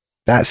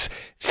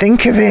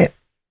 Think of it,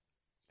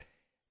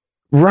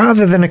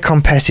 rather than a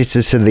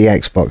competitor to the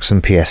Xbox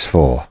and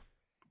PS4,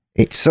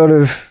 it's sort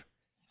of,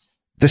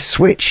 the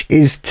Switch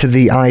is to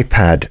the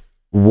iPad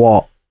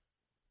what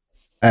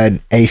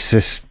an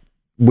Asus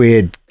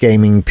weird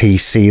gaming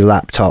PC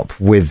laptop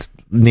with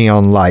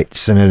neon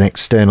lights and an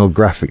external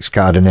graphics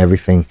card and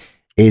everything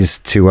is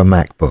to a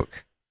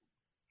MacBook.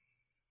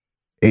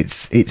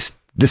 It's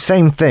the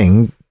same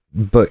thing,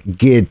 but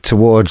geared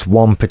towards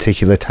one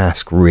particular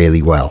task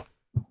really well.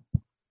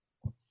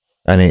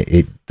 And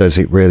it does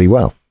it really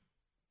well.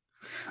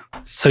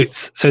 So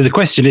the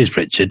question is,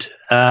 Richard,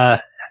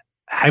 how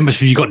much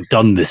have you got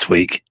done this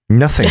week?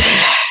 Nothing.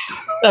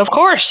 Of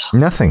course.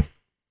 Nothing.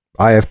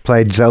 I have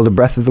played Zelda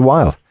Breath of the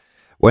Wild.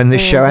 When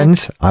this show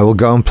ends, I will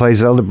go and play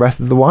Zelda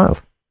Breath of the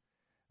Wild.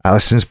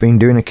 Alison's been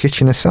doing a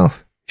kitchen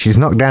herself. She's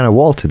knocked down a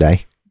wall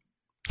today.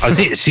 Oh,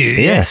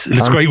 yes, it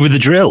looks great with the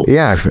drill.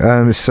 Yeah,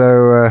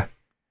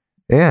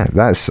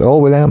 that's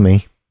all without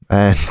me.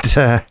 And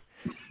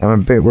I'm a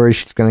bit worried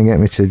she's going to get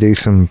me to do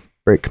some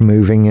brick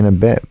moving in a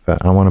bit,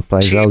 but I want to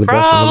play Zelda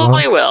Breath of the Wild.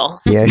 Probably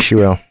will. Yeah, she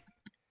will.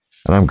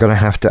 And I'm going to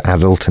have to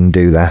adult and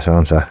do that,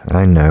 aren't I?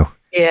 I know.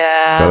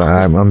 Yeah. But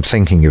I'm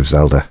thinking of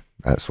Zelda.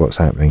 That's what's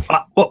happening.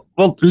 Well,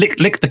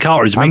 lick the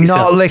cartridge. I'm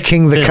not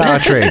licking the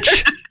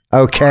cartridge.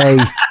 Okay.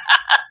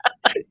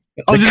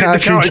 I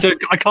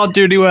can't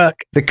do any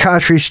work. The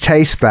cartridge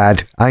tastes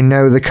bad. I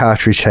know the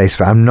cartridge tastes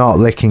bad. I'm not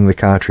licking the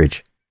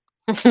cartridge.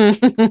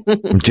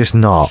 I'm just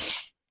not.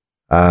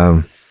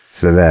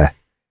 So there.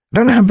 I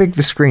don't know how big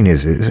the screen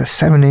is. Is it a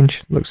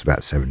 7-inch? Looks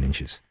about 7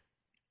 inches.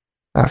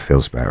 That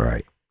feels about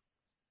right.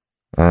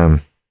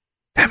 Damn,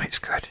 it's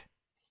good.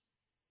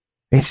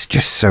 It's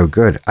just so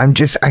good. I'm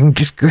just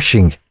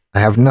gushing. I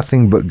have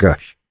nothing but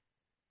gush.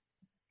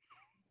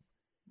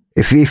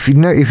 If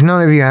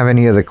none of you have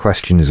any other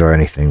questions or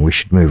anything, we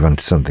should move on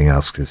to something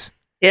else. Cause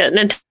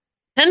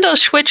Nintendo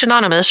Switch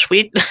Anonymous.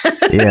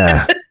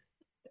 Yeah.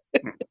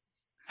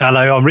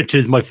 Hello, I'm Richard.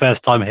 It's my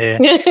first time here.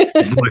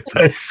 This is my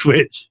first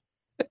Switch.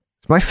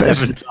 It's my first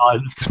 7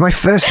 times. It's my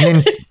first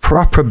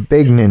proper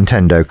big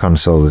Nintendo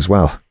console as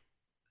well.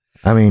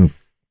 I mean,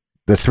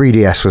 the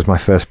 3DS was my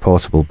first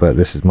portable, but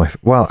this is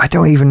well, I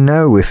don't even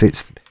know if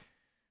it's.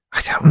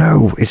 I don't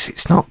know.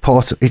 It's not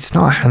portable. It's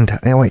not a hand.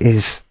 No, it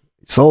is.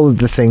 It's all of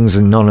the things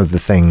and none of the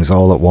things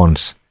all at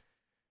once.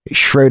 It's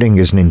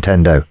Schrodinger's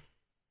Nintendo.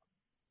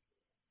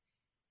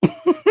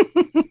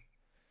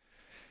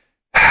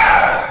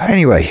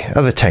 Anyway,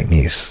 other tech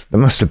news. There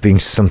must have been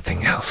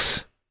something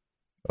else.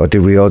 Or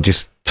did we all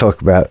just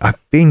talk about... I've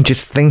been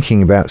just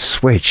thinking about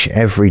Switch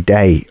every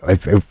day.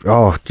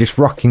 Just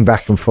rocking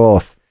back and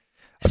forth.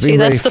 See,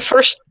 that's the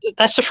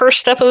first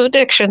step of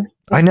addiction.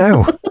 I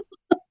know.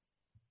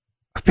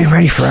 I've been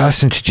ready for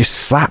Alison to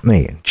just slap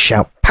me and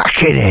shout,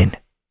 "Pack it in!"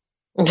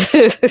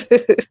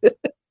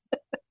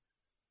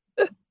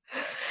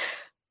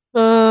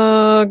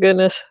 Oh,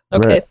 goodness.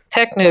 Okay, right.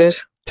 Tech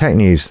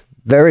news.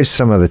 There is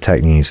some other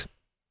tech news.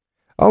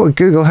 Oh,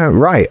 Google Home.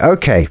 Right,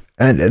 okay.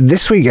 And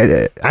this week,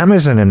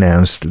 Amazon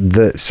announced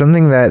that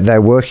something that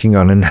they're working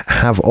on and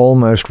have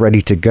almost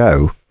ready to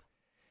go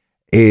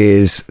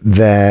is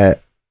the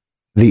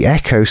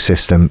Echo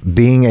system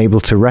being able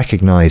to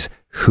recognize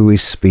who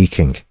is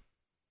speaking.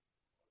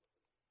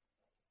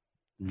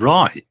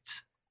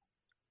 Right.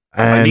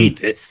 I need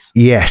this.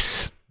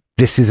 Yes.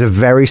 This is a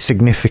very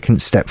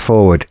significant step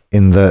forward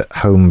in the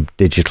home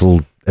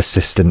digital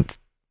assistant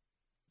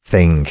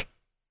thing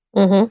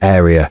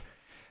area.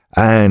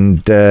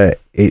 And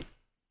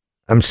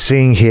I'm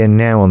seeing here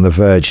now on The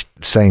Verge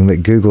saying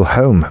that Google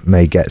Home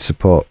may get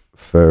support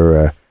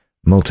for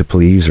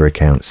multiple user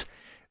accounts.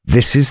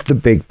 This is the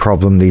big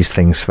problem these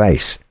things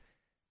face.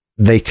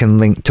 They can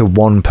link to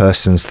one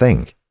person's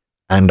thing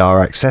and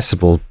are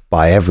accessible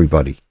by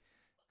everybody.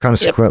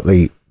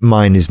 Consequently,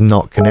 mine is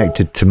not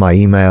connected to my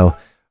email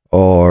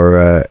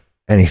or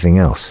anything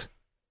else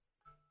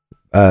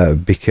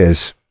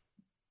because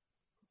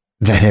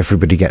then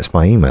everybody gets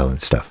my email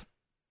and stuff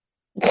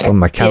on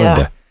my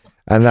calendar,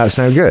 and that's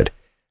no good.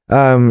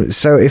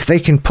 So if they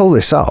can pull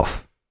this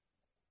off,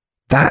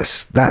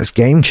 that's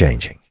game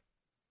changing,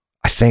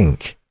 I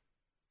think.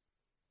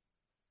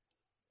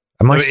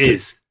 Am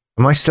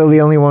I still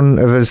the only one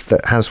of us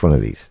that has one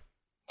of these?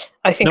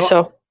 I think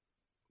so.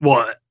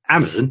 What,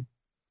 Amazon?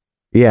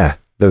 Yeah,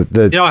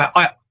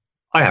 I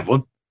have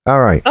one.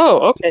 All right.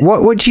 Oh, okay.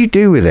 What do you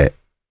do with it?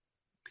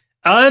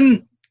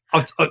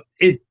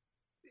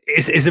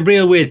 It's a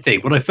real weird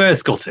thing. When I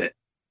first got it,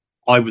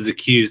 I was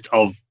accused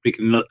of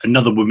bringing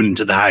another woman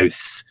into the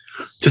house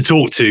to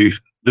talk to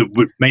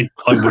that meant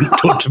I wouldn't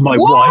talk to my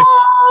wife.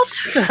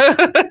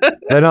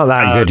 They're not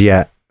that good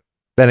yet.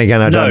 Then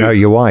again, I don't know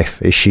your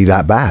wife. Is she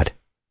that bad?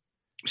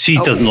 She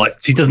doesn't like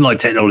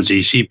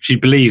technology. She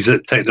believes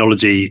that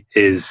technology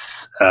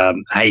is a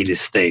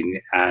heinous thing,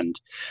 and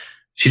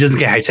she doesn't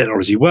get how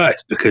technology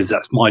works because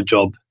that's my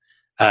job.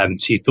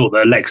 She thought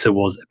that Alexa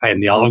was a pain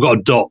in the ass. I've got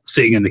a Dot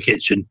sitting in the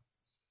kitchen,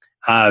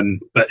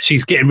 but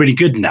she's getting really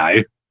good now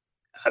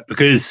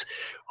because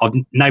I've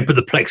now put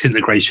the Plex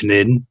integration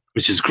in,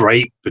 which is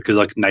great because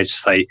I can now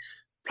just say,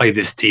 play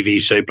this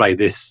TV show, play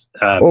this.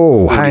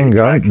 Hang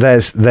on.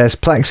 There's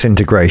Plex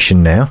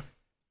integration now.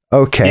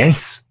 Okay.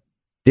 Yes.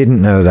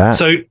 Didn't know that.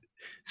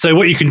 So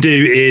what you can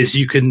do is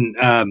you can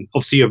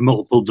obviously you have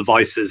multiple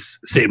devices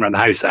sitting around the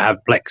house that have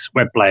Plex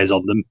web players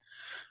on them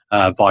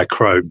via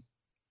Chrome.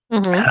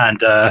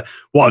 And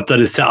what I've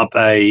done is set up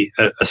a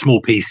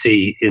small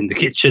PC in the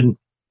kitchen.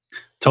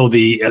 Told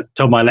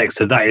my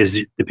Alexa that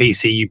is the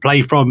PC you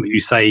play from. You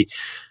say,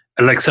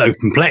 Alexa,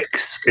 open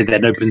Plex. It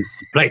then opens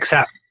the Plex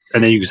app,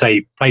 and then you can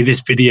say, play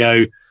this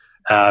video,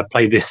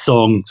 play this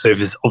song. So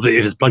if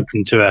it's plugged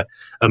into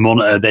a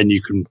monitor, then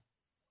you can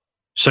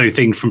show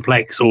things from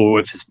Plex, or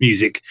if it's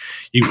music,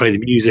 you can play the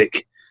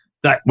music.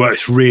 That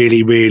works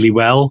really, really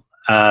well.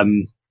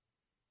 And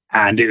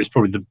it was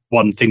probably the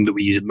one thing that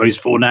we use it most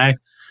for now.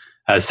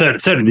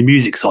 Certainly the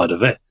music side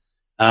of it.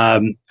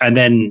 And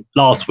then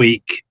last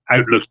week,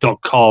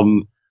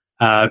 Outlook.com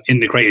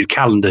integrated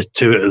calendar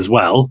to it as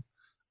well.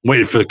 I'm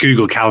waiting for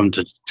Google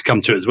Calendar to come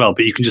to it as well.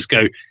 But you can just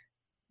go,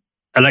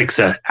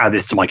 Alexa, add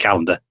this to my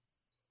calendar.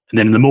 And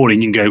then in the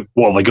morning, you can go,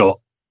 what have I got?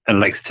 And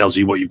Alexa tells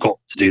you what you've got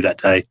to do that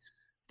day.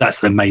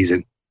 That's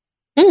amazing.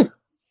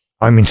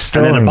 I'm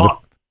installing the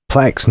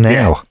Plex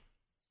now.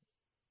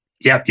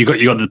 Yeah, you got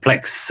the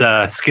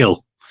Plex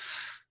skill.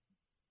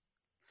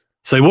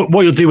 So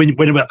what you'll do when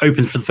it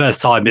opens for the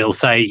first time, it'll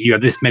say you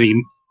have this many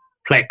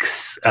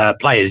Plex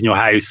players in your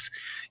house.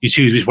 You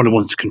choose which one it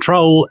wants to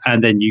control,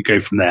 and then you go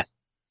from there.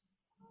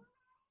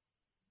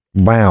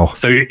 Wow.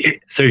 So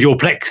if your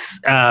Plex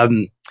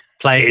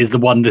player is the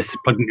one that's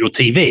plugged into your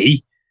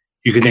TV,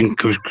 you can then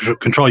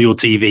control your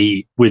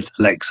TV with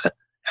Alexa,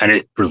 and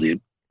it's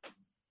brilliant.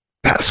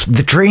 That's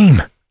the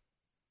dream.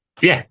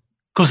 Yeah,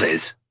 of course it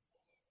is.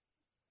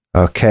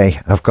 Okay,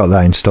 I've got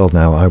that installed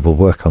now. I will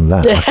work on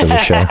that after the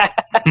show.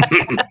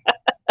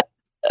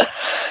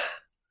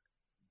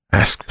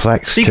 Ask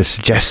Plex to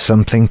suggest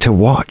something to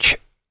watch.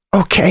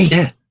 Okay,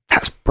 yeah,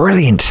 that's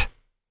brilliant.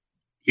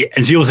 Yeah,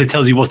 and she also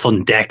tells you what's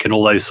on deck and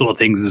all those sort of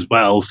things as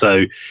well.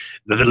 So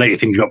the later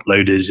things you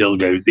uploaded, you'll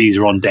go, these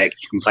are on deck.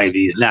 You can play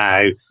these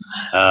now.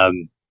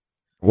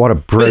 What a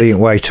brilliant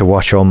way to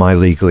watch all my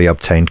legally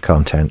obtained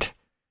content.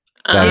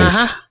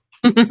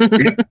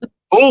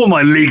 All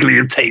my legally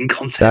obtained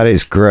content. That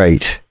is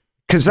great.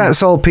 Because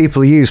that's all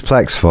people use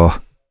Plex for.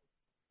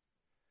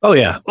 Oh,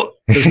 yeah.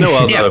 There's no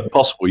other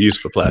possible use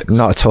for Plex.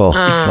 Not at all.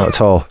 Not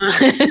at all.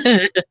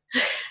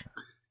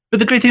 But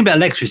the great thing about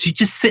Alexa is she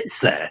just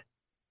sits there.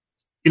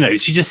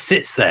 She just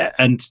sits there,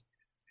 and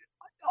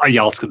I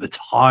ask at the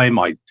time.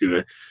 I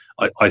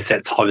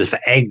set timers for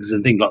eggs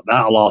and things like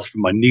that. I'll ask for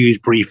my news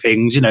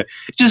briefings.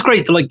 It's just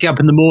great to get up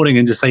in the morning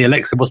and just say,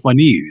 Alexa, what's my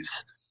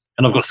news?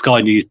 And I've got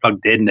Sky News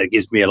plugged in. That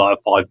gives me a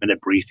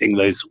 5-minute briefing,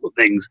 those sort of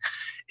things.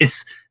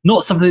 It's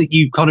not something that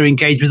you kind of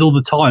engage with all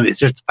the time. It's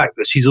just the fact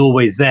that she's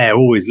always there,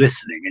 always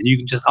listening, and you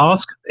can just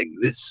ask her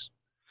things.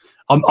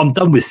 I'm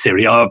done with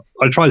Siri. I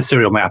tried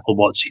Siri on my Apple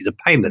Watch. She's a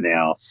pain in the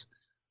ass.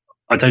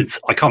 I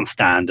can't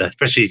stand her,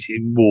 especially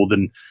more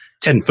than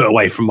 10 foot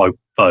away from my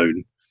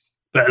phone.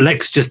 But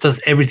Alexa just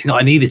does everything that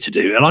I need it to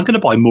do, and I'm going to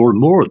buy more and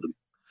more of them.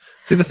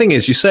 See, the thing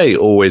is, you say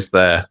always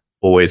there,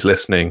 always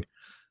listening,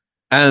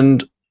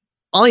 and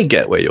I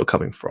get where you're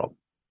coming from.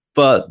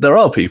 But there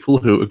are people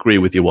who agree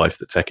with your wife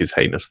that tech is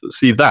heinous, that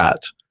see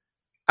that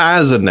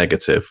as a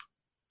negative.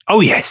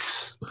 Oh,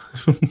 yes.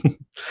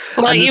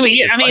 Well,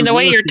 the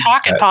way you're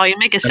talking, Paul, you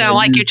make it sound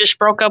like you just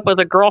broke up with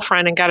a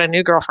girlfriend and got a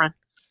new girlfriend.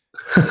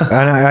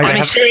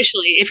 And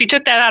seriously, if you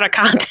took that out of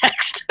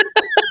context.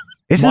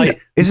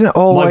 Isn't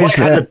always my wife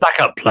has a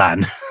backup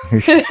plan.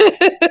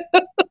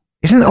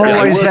 Isn't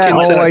always there,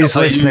 always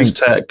listening?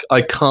 Tech,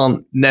 I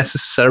can't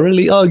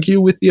necessarily argue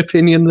with the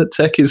opinion that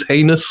tech is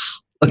heinous.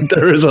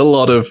 There is a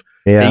lot of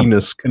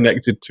heinous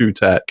connected to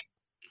tech.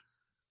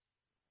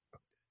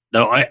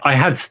 No, I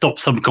had stopped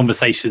some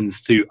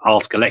conversations to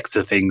ask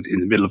Alexa things in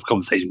the middle of a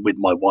conversation with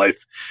my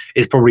wife.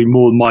 It's probably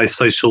more my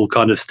social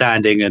kind of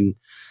standing and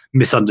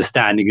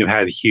misunderstanding of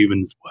how the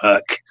humans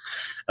work,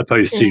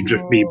 opposed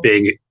to me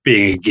being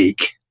a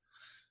geek.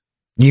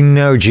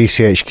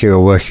 GCHQ are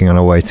working on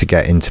a way to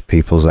get into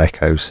people's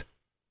Echoes.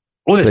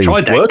 Well, they've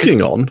tried that.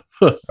 Working on?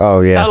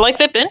 Oh, yeah. I like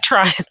they've been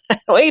trying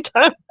that. What are you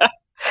talking about?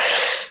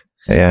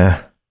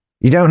 Yeah.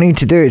 You don't need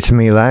to do it to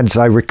me, lads.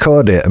 I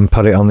record it and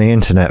put it on the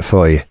internet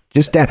for you.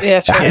 Just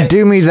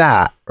do me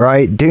that,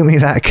 right? Do me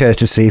that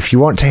courtesy. If you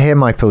want to hear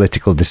my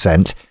political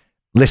dissent,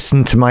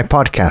 listen to my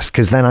podcast,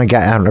 because then I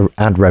get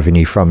ad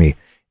revenue from you.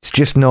 It's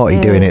just naughty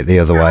doing it the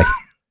other way.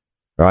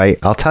 Right?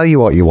 I'll tell you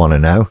what you want to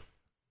know.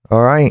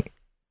 All right?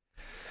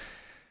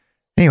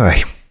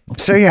 Anyway,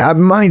 so yeah,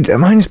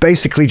 mine's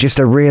basically just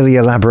a really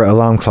elaborate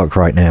alarm clock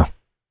right now.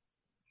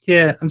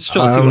 Yeah, I'm just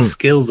trying to see what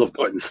skills I've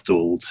got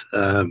installed.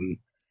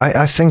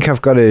 I think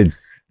I've got to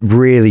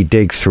really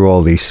dig through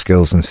all these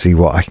skills and see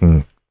what I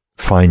can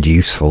find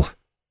useful.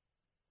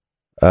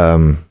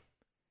 And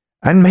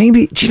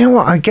maybe, do you know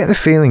what? I get the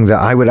feeling that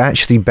I would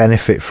actually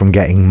benefit from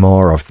getting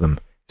more of them,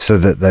 so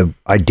that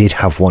I did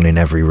have one in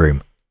every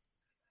room.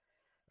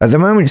 At the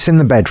moment, it's in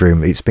the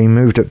bedroom. It's been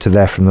moved up to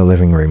there from the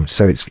living room,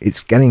 so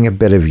it's getting a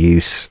bit of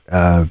use.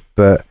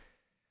 But I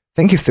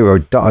think if they were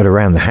dotted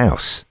around the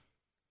house,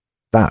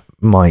 that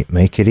might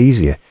make it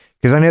easier.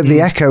 Because I know the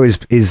Echo is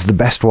the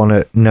best one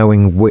at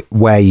knowing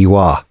where you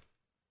are.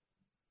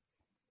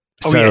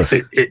 Oh, yes,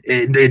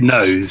 it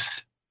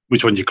knows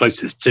which one you're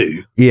closest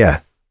to.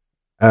 Yeah,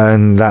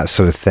 and that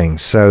sort of thing.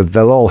 So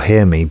they'll all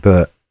hear me,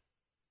 but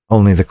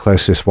only the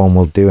closest one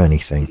will do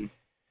anything.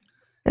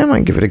 I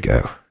might give it a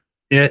go.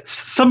 Yeah,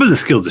 some of the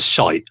skills are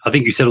shite. I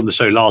think you said on the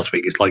show last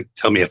week, it's like,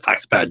 tell me a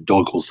fact about a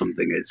dog or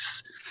something.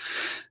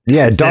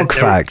 Dog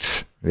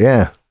facts.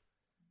 Yeah.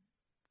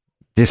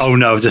 Oh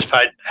no, I've just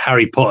found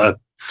Harry Potter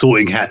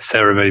sorting hat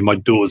ceremony. My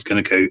daughter's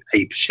going to go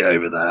ape shit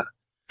over that.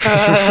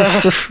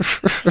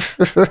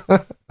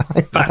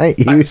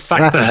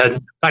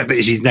 fact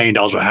that she's named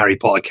after a Harry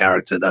Potter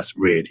character, that's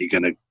really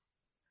going to...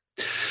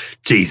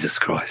 Jesus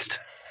Christ.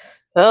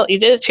 Well, you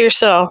did it to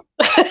yourself.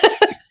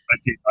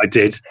 I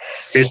did.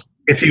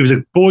 If she was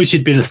a boy,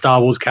 she'd been a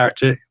Star Wars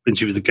character. When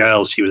she was a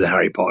girl, she was a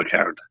Harry Potter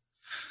character.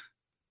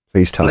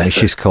 Please tell me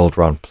she's called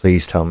Ron.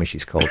 Please tell me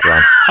she's called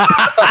Ron.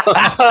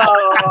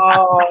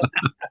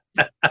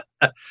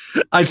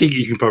 I think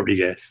you can probably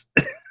guess.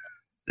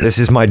 This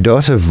is my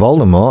daughter,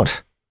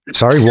 Voldemort.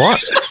 Sorry,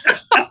 what?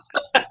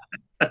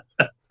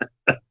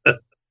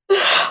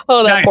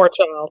 Oh, that poor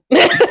child.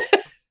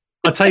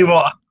 I'll tell you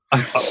what,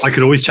 I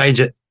could always change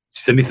it.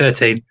 She sent me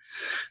 13.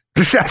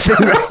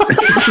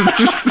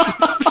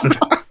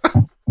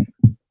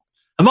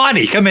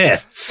 Hermione, come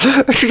here.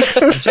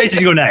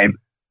 Changing your name.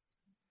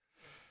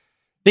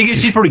 I think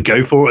she'd probably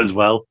go for it as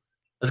well.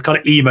 That's the kind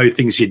of emo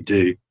thing she'd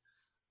do.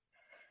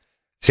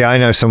 See, I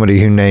know somebody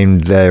who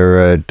named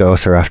their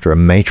daughter after a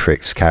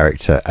Matrix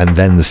character, and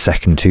then the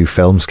second 2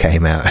 films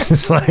came out.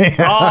 It's like,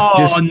 no.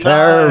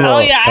 terrible. Oh,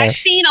 yeah, I've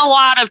seen a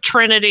lot of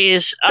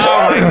Trinities.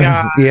 Oh, my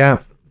God. Yeah.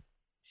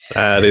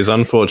 That is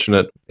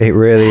unfortunate. It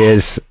really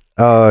is.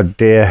 Oh,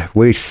 dear.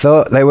 We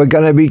thought they were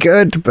going to be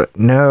good, but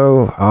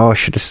no. Oh, I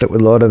should have stuck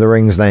with Lord of the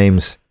Rings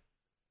names.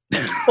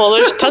 Well,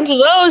 there's tons of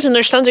those, and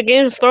there's tons of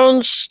Game of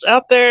Thrones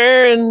out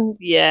there, and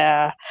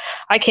yeah,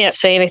 I can't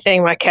say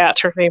anything. My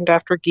cats are named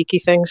after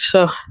geeky things,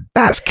 so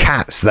That's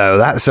cats, though.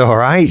 That's all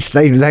right.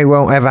 They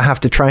won't ever have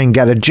to try and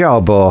get a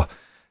job or,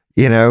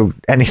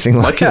 anything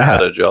My like cat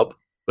that. had a job,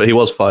 but he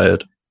was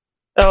fired.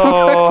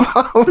 oh,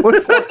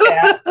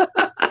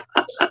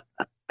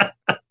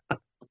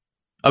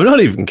 I'm not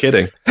even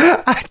kidding.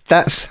 I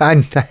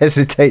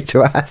hesitate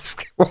to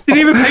ask. Did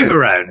he have a paper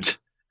round?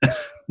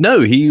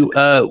 No,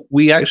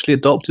 we actually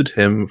adopted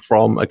him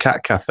from a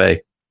cat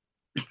cafe.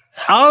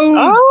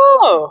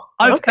 Oh,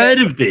 I've okay. heard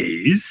of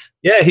these.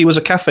 Yeah, he was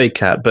a cafe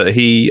cat, but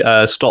he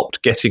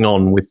stopped getting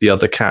on with the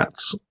other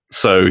cats,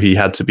 so he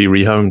had to be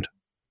rehomed.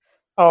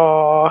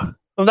 Oh,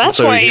 well, that's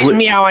So why he's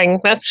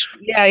meowing.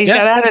 He's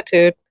got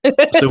attitude.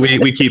 So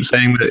we keep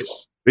saying that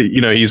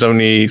he's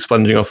only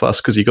sponging off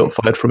us because he got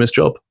fired from his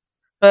job.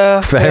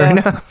 Fair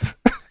enough.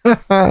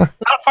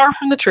 Not far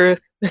from the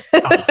truth.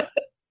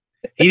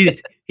 He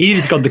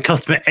needed to go on the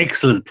customer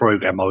excellence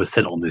program I was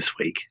sent on this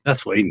week.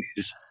 That's what he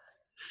needed.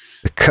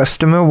 The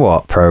customer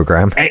what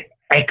program?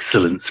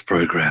 Excellence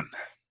program.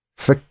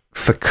 For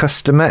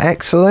customer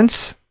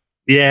excellence?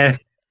 Yeah.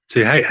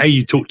 So how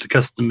you talk to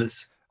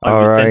customers. I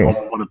was sent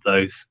on one of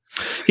those.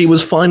 He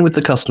was fine with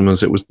the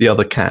customers. It was the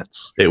other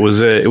cats. It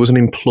was an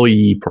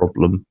employee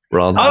problem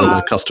rather than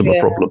a customer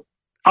problem.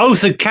 Oh,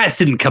 so cats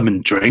didn't come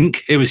and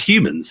drink. It was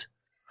humans.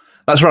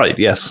 That's right.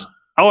 Yes.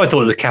 Oh, I thought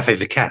it was a cafe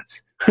for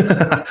cats.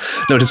 No,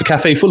 it is a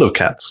cafe full of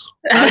cats.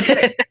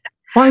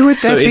 Why would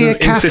there be a in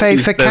cafe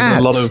cities, for there's cats?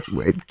 a lot of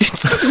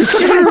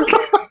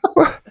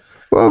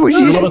what would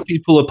There's a you? lot of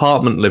people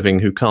apartment living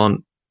who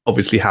can't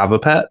obviously have a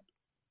pet.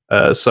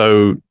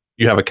 So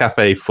you have a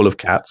cafe full of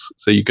cats.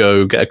 So you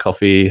go get a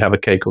coffee, have a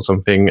cake or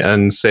something,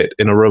 and sit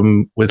in a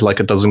room with like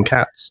a dozen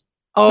cats.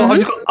 Oh, I've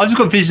just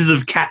got visions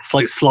of cats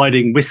like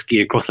sliding whiskey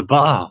across a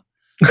bar.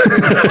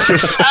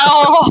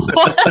 Oh,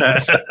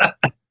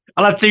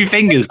 I'll have 2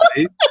 fingers,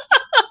 please.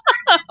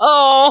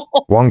 oh,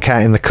 One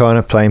cat in the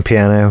corner playing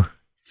piano.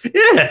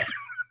 Yeah.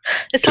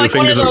 it's 2 like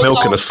one fingers of of those milk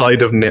and a old,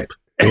 side of nip.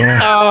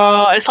 Yeah.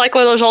 oh, it's like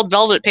one of those old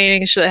velvet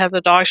paintings that have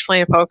the dogs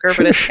playing poker,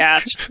 but it's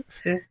cats.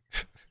 There'd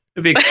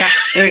be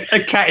a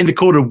cat in the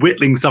corner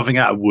whittling something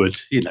out of wood.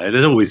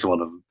 There's always one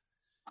of them.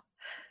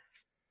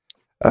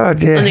 Oh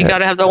dear. And you got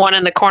to have the one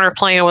in the corner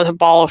playing with a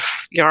ball of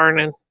yarn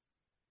and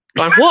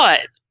going, what?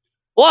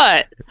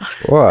 What?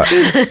 What?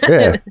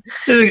 Yeah.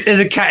 There's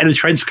a cat in a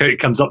trench coat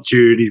comes up to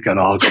you and he's going,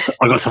 "Oh,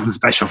 I got something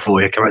special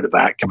for you. Come at the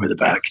back. Come at the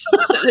back."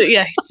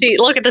 Yeah, see,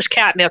 look at this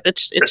catnip.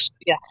 It's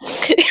yeah.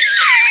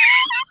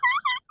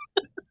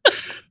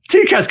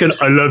 2 cats going,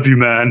 "I love you,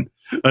 man.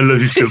 I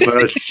love you so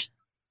much."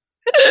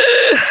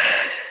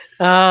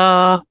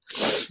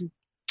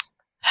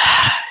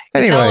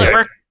 Anyway. Tell that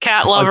we're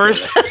cat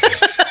lovers,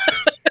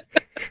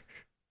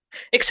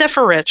 except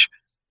for Rich.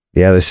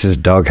 Yeah, this is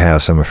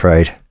Doghouse, I'm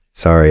afraid.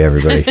 Sorry,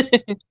 everybody.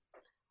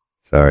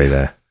 Sorry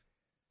there.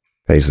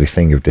 Paisley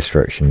Thing of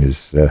Destruction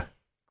is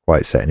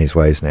quite set in his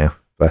ways now.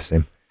 Bless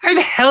him. How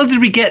the hell did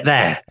we get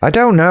there? I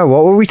don't know.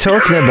 What were we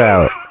talking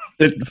about?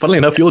 Funnily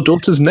enough, your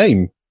daughter's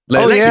name.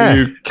 Oh, yeah.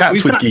 2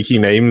 cats with geeky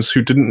names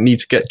who didn't need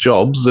to get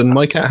jobs, and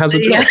my cat has a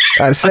job. Yeah.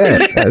 That's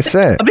it. That's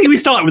it. I think we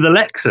started with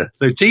Alexa.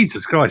 So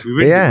Jesus Christ, we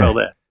really did well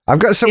there. I've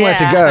got somewhere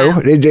to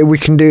go. We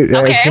can do.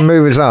 Okay. We can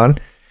move us on.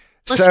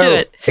 Let's do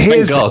it.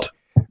 Here's, Thank God.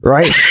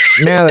 Right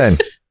now, then.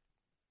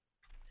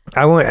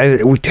 I want.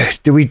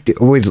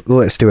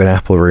 Let's do an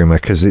Apple rumor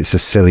because it's a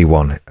silly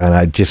one, and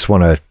I just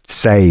want to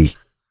say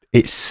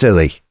it's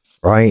silly,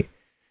 right?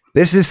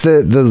 This is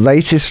the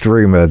latest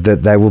rumor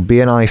that there will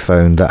be an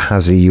iPhone that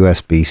has a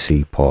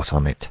USB-C port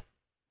on it,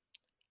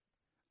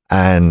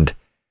 and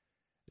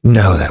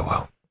no, there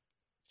won't.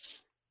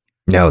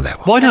 No, there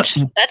won't. Why not?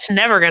 That's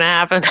never going to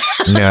happen.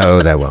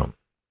 No, there won't.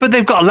 But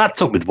they've got a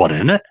laptop with one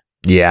in it.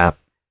 Yeah.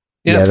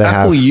 Yeah, they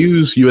Apple have.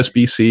 use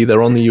USB-C.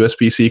 They're on the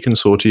USB-C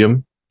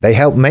consortium. They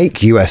help make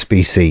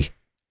USB-C.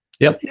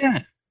 Yep. Yeah.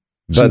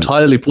 It's But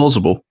entirely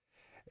plausible.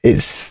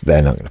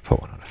 they're not going to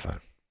put one on a phone.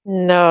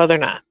 No, they're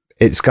not.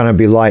 It's going to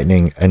be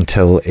Lightning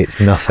until it's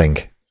nothing.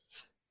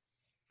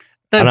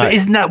 No, but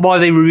isn't that why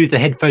they removed the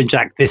headphone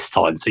jack this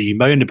time? So you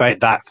moan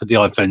about that for the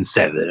iPhone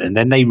 7, and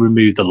then they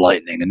removed the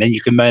Lightning, and then you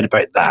can moan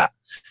about that.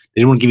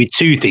 They didn't want to give you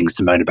 2 things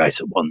to moan about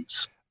at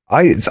once.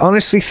 I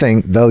honestly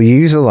think they'll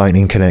use a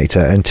Lightning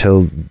connector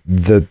until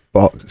the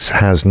box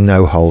has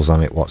no holes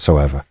on it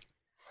whatsoever.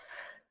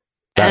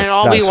 And it'll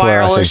all be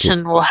wireless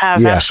and will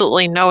have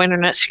absolutely no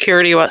internet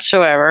security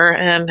whatsoever.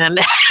 And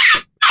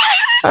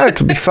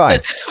it'll be fine.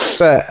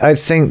 But I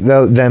think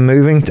they're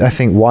moving. I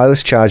think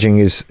wireless charging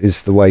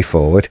is the way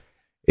forward.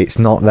 It's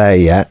not there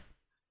yet.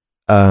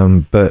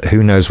 But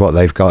who knows what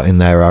they've got in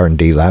their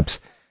R&D labs.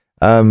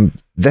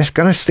 They're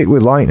going to stick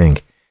with Lightning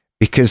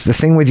because the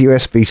thing with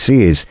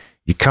USB-C is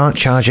you can't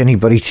charge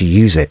anybody to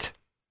use it.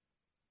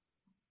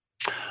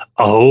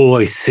 Oh,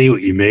 I see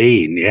what you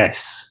mean.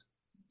 Yes.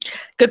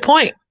 Good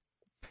point.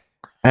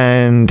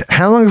 And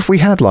how long have we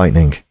had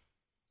Lightning?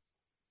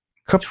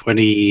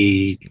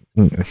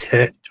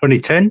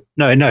 2010?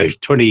 No,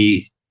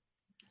 20.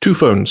 2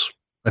 phones,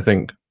 I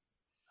think.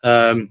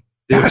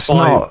 That's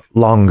not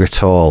long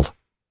at all.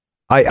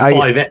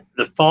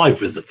 The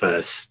 5 was the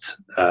first.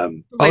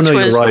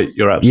 You're right.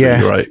 You're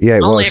absolutely right. Yeah,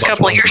 it only was. A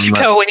couple of years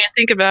ago when you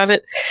think about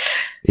it.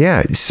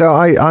 Yeah, so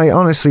I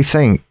honestly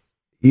think,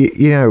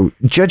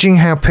 judging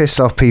how pissed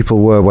off people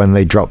were when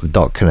they dropped the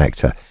dock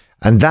connector,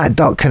 and that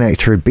dock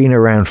connector had been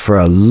around for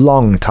a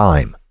long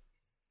time.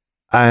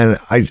 And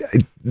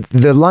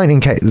the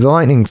lightning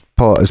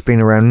port has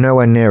been around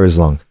nowhere near as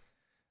long.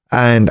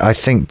 And I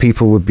think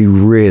people would be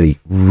really,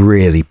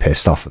 really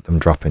pissed off at them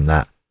dropping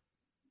that.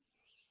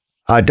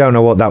 I don't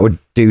know what that would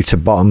do to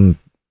bottom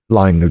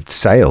line of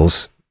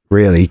sales,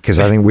 really, because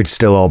I think we'd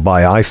still all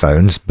buy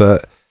iPhones,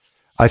 but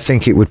I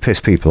think it would piss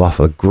people off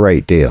a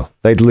great deal.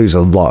 They'd lose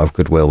a lot of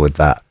goodwill with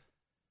that.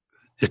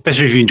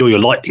 Especially if you enjoy your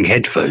Lightning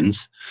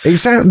headphones.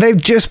 Exactly.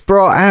 They've just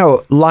brought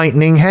out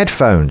Lightning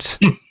headphones.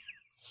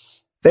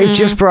 They've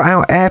just brought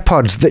out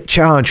AirPods that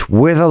charge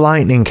with a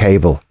Lightning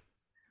cable.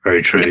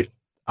 Very true.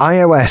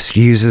 iOS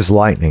uses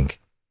Lightning.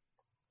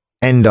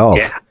 End of.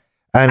 Yeah.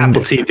 And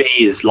Apple TV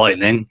is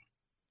Lightning.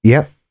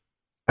 Yep.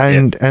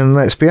 And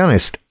let's be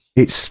honest,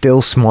 it's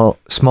still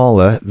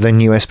smaller than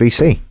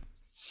USB-C.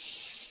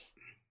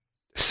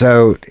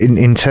 So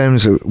in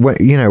terms of,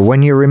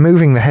 when you're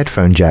removing the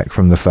headphone jack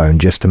from the phone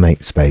just to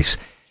make space,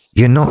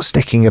 you're not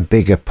sticking a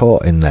bigger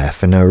port in there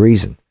for no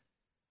reason.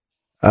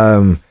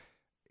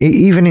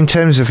 Even in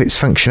terms of its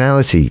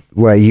functionality,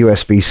 where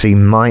USB-C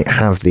might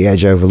have the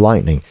edge over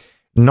Lightning,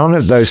 none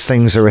of those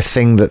things are a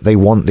thing that they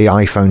want the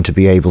iPhone to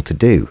be able to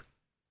do.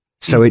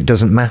 So it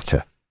doesn't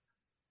matter.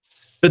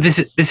 But this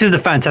is the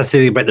fantastic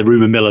thing about the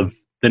rumor mill of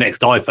the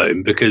next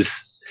iPhone,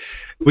 because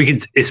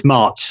it's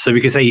March, so we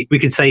could say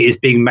it's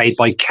being made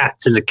by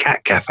cats in a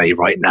cat cafe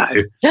right now.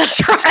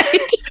 That's right.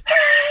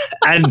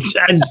 and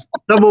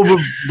someone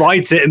will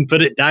write it and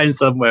put it down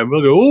somewhere, and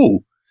we'll go,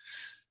 "Ooh."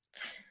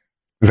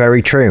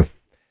 Very true.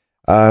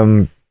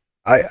 I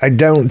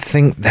don't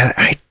think that.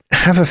 I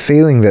have a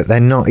feeling that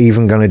they're not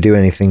even going to do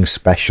anything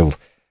special.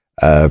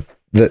 That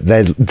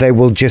they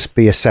will just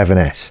be a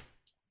 7S.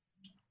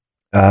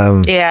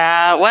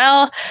 Yeah,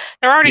 well,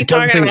 they're already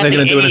talking about. You don't think they're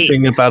going to do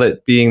anything about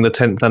it being the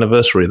 10th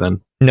anniversary then?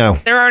 No.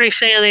 They're already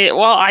saying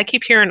I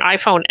keep hearing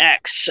iPhone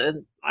X,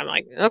 and I'm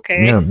like,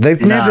 okay. No, they've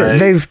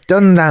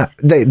done that.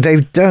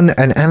 They've done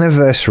an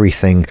anniversary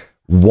thing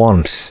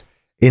once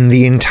in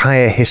the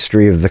entire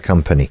history of the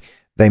company.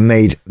 They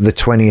made the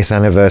 20th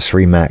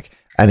anniversary Mac,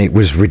 and it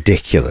was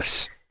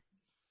ridiculous.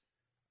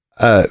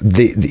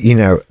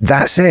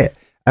 That's it.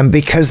 And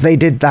because they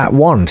did that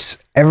once,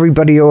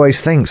 everybody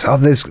always thinks,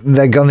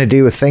 they're going to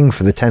do a thing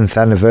for the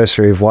 10th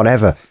anniversary of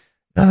whatever.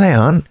 No, they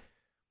aren't.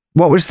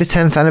 What was the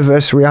 10th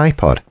anniversary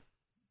iPod?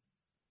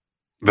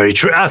 Very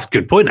true. That's a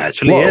good point,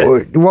 actually.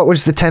 What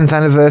was the 10th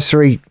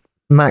anniversary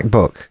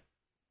MacBook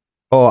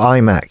or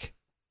iMac?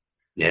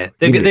 Yeah,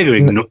 they're going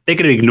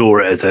to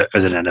ignore it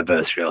as an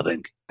anniversary, I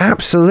think.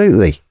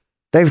 Absolutely.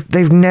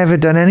 They've never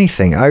done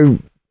anything.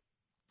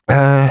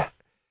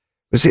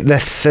 Was it their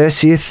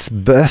 30th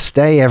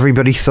birthday?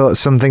 Everybody thought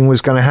something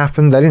was going to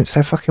happen. They didn't say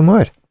a fucking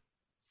word.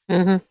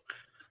 Mm-hmm.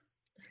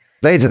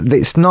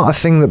 It's not a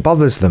thing that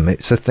bothers them.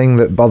 It's a thing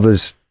that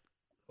bothers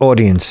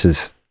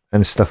audiences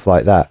and stuff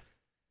like that.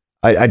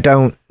 I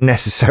don't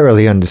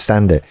necessarily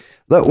understand it.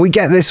 Look, we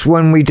get this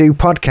when we do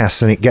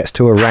podcasts and it gets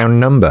to a round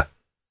number.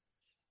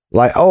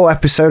 Like,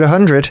 episode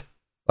 100.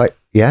 Like,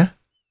 yeah.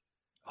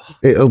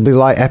 It'll be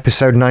like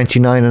episode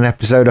 99 and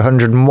episode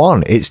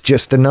 101. It's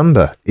just a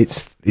number.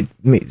 It's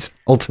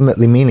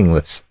ultimately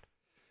meaningless.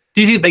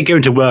 Do you think they go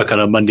into work on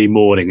a Monday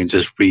morning and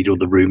just read all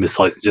the rumor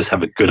sites and just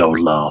have a good old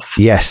laugh?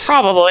 Yes.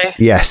 Probably.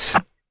 Yes.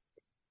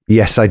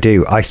 Yes, I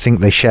do. I think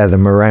they share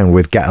them around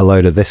with get a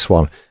load of this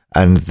one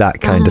and that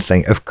kind of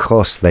thing. Of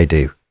course they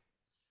do.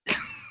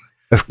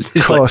 Of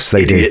course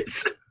they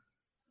idiots. do.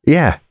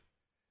 Yeah.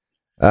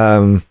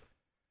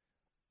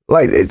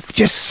 It's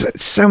just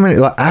so many.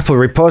 Like, Apple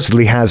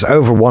reportedly has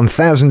over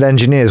 1,000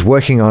 engineers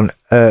working on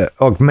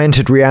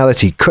augmented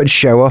reality. Could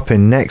show up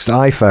in next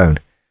iPhone.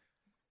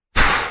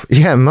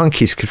 Yeah,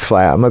 monkeys could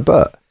fly out of my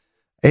butt.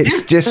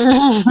 It's just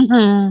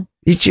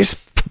you're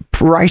just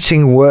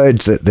writing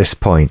words at this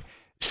point.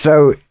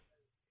 So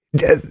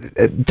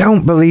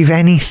don't believe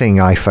anything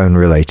iPhone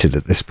related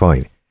at this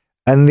point.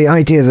 And the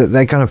idea that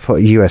they're going to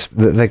put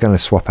that they're going to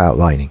swap out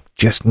Lightning,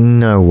 just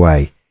no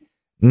way,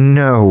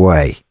 no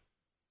way.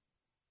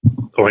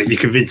 All right, you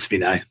convinced me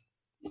now.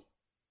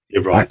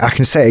 You're right. I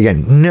can say it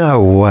again.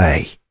 No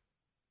way.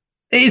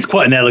 It is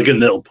quite an elegant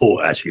little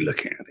port, actually,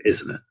 looking at it,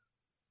 isn't it?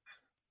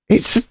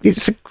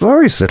 It's a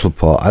glorious little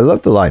port. I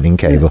love the lightning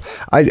cable.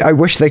 Yeah. I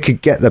wish they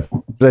could get the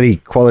bloody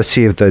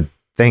quality of the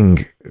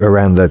thing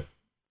around the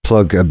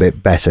plug a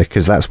bit better,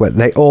 because that's where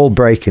they all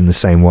break in the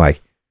same way.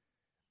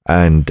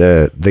 And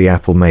the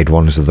Apple-made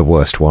ones are the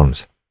worst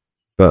ones.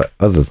 But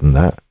other than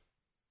that,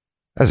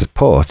 as a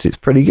port, it's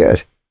pretty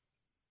good.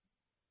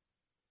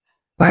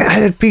 I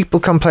had people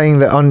complaining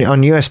that on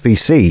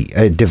USB-C,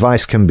 a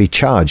device can be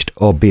charged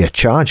or be a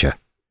charger.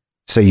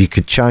 So you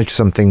could charge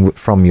something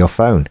from your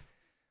phone.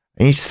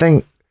 And you just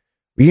think,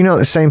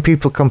 the same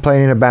people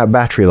complaining about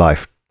battery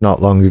life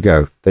not long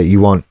ago, that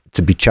you want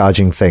to be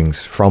charging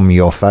things from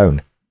your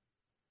phone.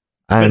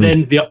 And but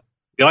then the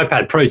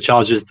iPad Pro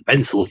charges the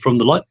pencil from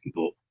the Lightning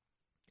port.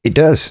 It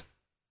does.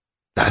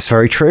 That's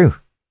very true.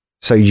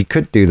 So you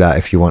could do that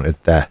if you wanted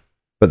there.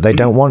 But they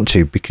don't want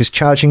to, because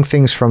charging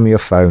things from your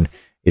phone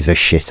is a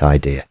shit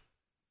idea.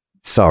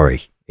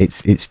 Sorry.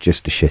 It's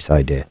just a shit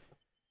idea.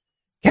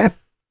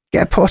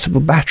 Get a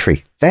portable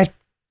battery. They're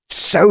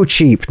so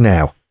cheap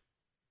now.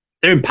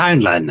 They're in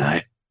Poundland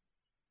now.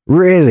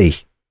 Really?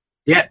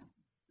 Yeah.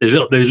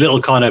 Those little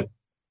kind of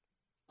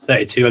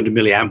 3200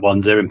 milliamp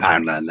ones, they're in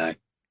Poundland now.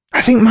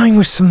 I think mine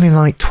was something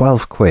like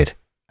 12 quid.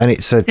 And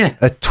it's a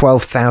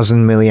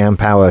 12,000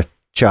 milliamp hour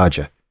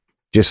charger.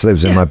 Just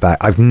lives in my bag.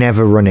 I've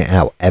never run it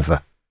out,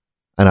 ever.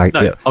 And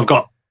I've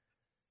got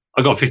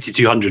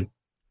 5200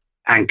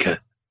 Anker.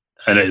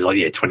 And it's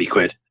like, 20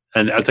 quid.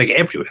 And I'll take it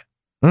everywhere.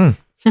 Mm.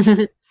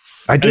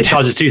 And it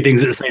charges two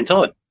things at the same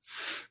time.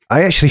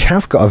 I actually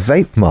have got a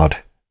vape mod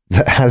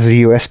that has a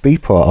USB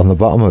port on the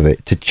bottom of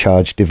it to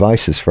charge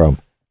devices from.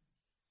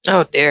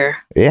 Oh, dear.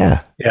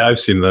 Yeah. Yeah, I've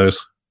seen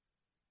those.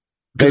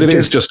 Because it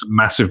is just a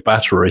massive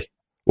battery.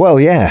 Well,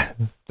 yeah.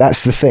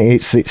 That's the thing.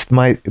 It's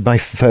my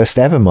first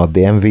ever mod,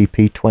 the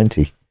MVP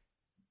 20.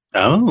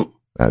 Oh.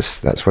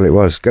 That's what it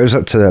was. Goes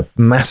up to the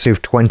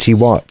massive 20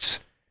 watts,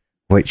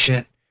 which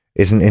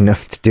isn't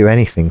enough to do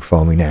anything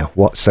for me now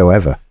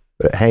whatsoever.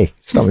 But hey,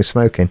 stop me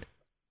smoking.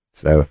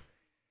 So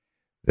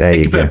there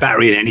you go. They can put a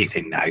battery in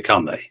anything now,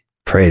 can't they?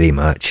 Pretty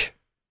much.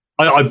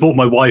 I bought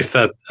my wife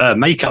a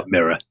makeup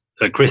mirror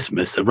at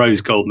Christmas, a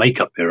rose gold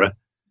makeup mirror,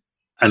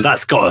 and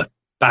that's got a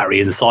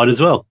battery inside as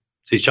well.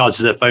 So she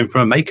charges her phone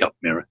from a makeup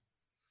mirror.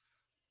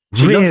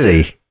 She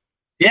really?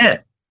 Yeah.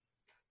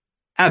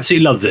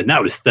 Absolutely loves it. And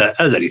that was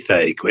only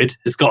 30 quid.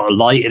 It's got a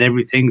light and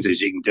everything, so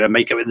she can do her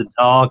makeup in the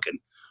dark and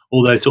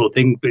all those sort of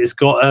things. But it's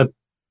got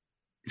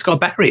a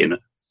battery in it.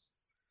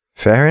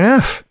 Fair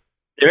enough.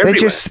 They're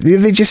everywhere.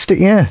 They just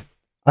yeah.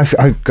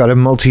 I've got a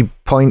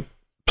multi-point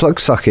plug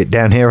socket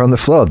down here on the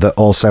floor that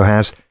also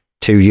has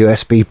 2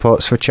 USB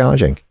ports for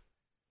charging.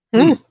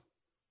 I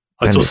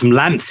saw some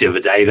lamps the other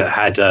day that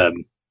had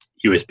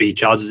USB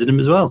chargers in them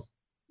as well.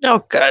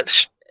 Oh, God.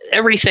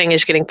 Everything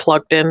is getting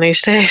plugged in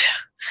these days.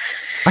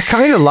 I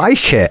kind of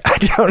like it. I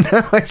don't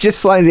know. I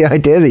just like the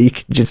idea that you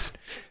can just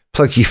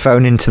plug your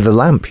phone into the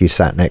lamp you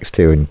sat next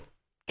to and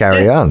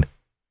carry on.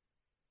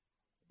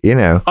 A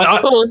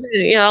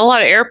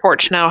lot of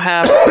airports now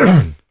have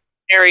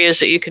areas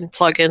that you can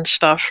plug in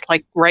stuff,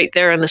 like right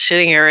there in the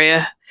sitting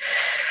area.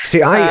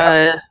 See,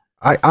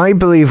 I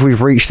believe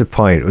we've reached the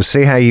point. We'll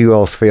see how you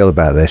all feel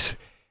about this.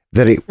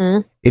 That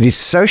it is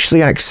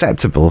socially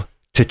acceptable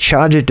to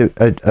charge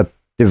a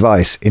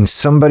device in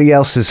somebody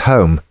else's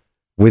home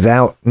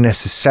without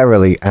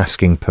necessarily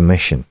asking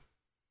permission.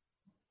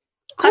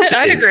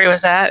 I'd agree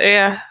with that.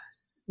 Yeah.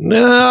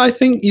 No, I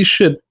think you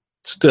should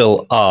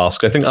still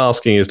ask. I think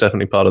asking is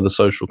definitely part of the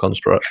social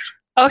construct.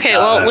 Okay,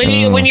 well,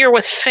 when you're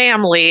with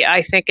family,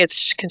 I think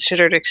it's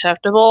considered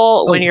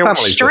acceptable. When you're with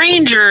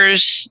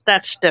strangers,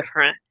 that's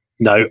different.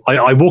 No,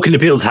 I walk into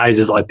people's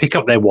houses, I pick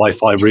up their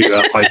Wi-Fi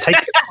router, I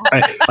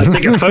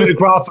take a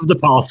photograph of the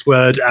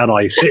password, and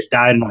I sit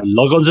down and I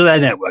log onto their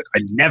network. I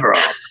never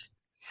ask.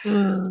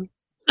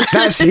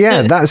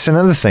 That's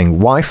another thing.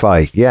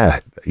 Wi-Fi,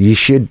 you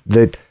should.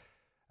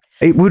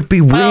 It would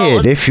be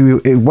weird if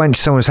you went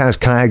to someone's house.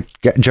 Can I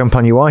jump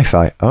on your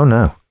Wi-Fi? Oh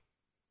no,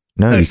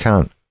 you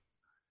can't.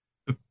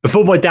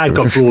 Before my dad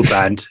got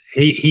broadband,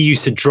 he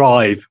used to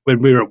drive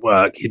when we were at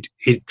work.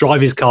 He'd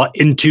drive his car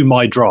into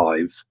my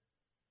drive,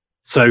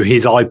 so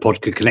his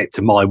iPod could connect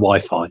to my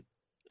Wi-Fi.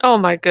 Oh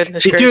my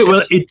goodness! He'd do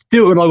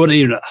it when I wasn't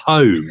even at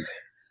home.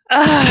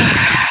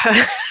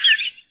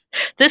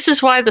 This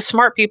is why the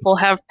smart people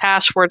have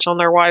passwords on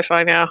their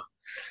Wi-Fi now.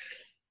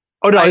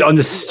 Oh no, I'm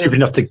just stupid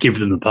enough to give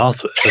them the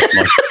password.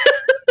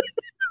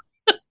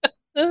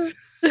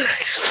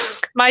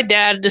 My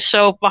dad is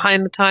so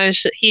behind the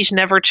times that he's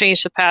never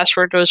changed the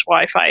password to his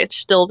Wi-Fi. It's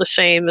still the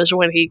same as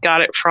when he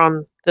got it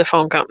from the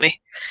phone company.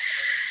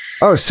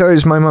 Oh, so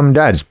is my mum and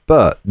dad's,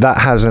 but that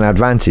has an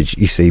advantage,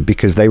 you see,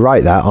 because they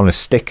write that on a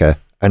sticker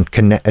and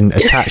connect and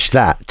attach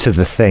that to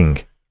the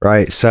thing,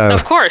 right? So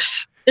of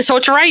course, so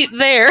it's right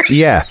there.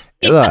 Yeah.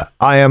 Look,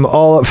 I am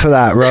all up for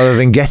that rather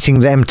than getting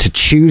them to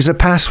choose a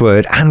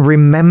password and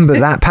remember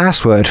that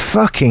password.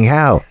 Fucking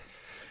hell.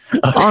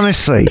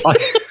 Honestly.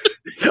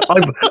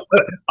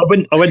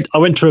 I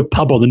went to a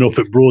pub on the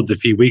Norfolk Broads a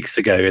few weeks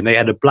ago, and they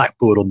had a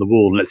blackboard on the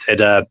wall that said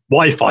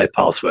Wi-Fi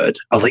password.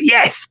 I was like,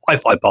 yes,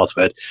 Wi-Fi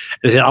password.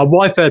 And they said our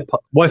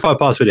Wi-Fi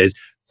password is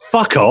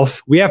fuck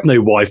off. We have no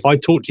Wi-Fi.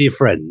 Talk to your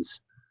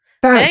friends.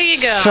 That's there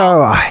you go.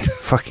 So I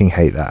fucking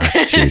hate that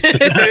attitude.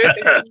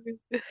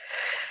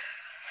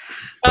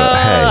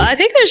 I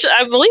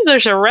believe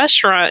there's a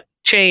restaurant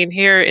chain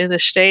here in the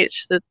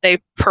States that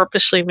they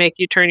purposely make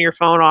you turn your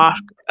phone off,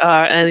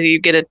 and you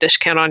get a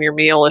discount on your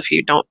meal if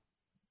you don't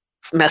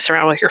mess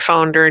around with your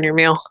phone during your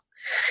meal.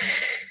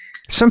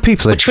 Some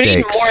people are dicks. We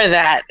need more of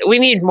that. We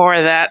need more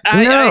of that.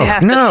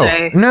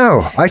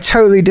 No, I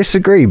totally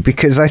disagree,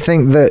 because I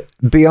think that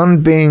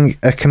beyond being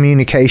a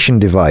communication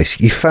device,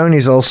 your phone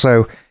is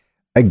also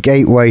a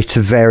gateway to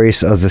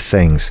various other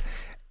things.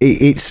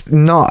 It's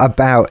not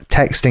about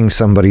texting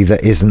somebody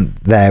that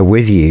isn't there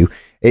with you.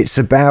 It's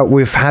about,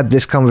 we've had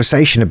this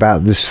conversation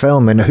about this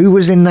film and who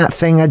was in that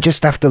thing. I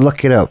just have to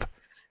look it up.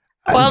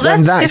 Well,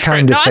 that's that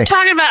different. Kind of thing. I'm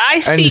talking about, I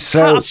see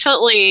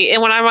constantly,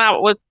 and when I'm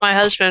out with my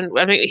husband,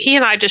 I mean, he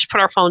and I just put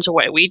our phones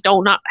away. We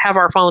do not have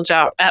our phones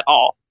out at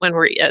all when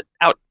we're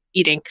out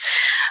eating.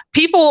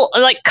 People,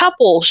 like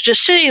couples,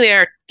 just sitting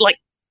there, like,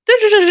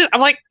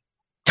 I'm like,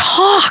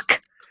 talk.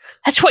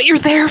 That's what you're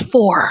there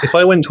for. If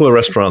I went to a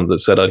restaurant that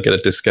said I'd get a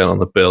discount on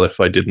the bill if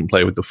I didn't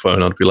play with the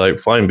phone, I'd be like,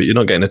 fine, but you're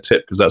not getting a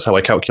tip, because that's how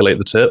I calculate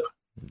the tip.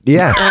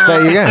 Yeah,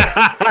 there you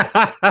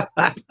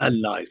go.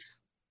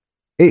 Nice.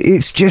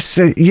 It's just,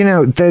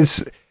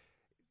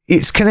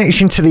 it's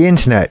connection to the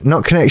internet,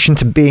 not connection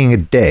to being a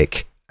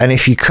dick. And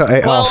if you cut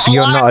it off,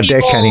 you're not a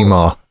dick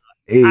anymore.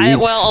 A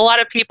lot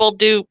of people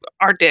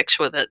are dicks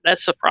with it.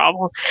 That's the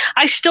problem.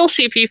 I still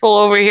see people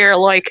over here,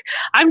 like,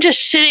 I'm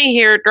just sitting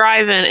here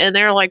driving, and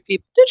they're like,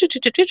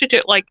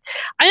 like,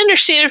 I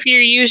understand if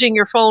you're using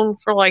your phone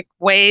for like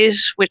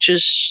Waze, which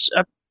is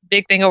a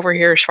big thing over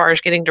here as far as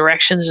getting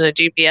directions and a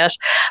GPS.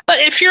 But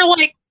if you're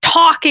like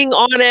talking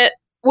on it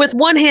with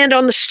one hand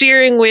on the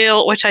steering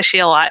wheel, which I see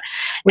a lot.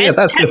 Well, yeah,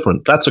 that's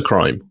different. That's a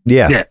crime.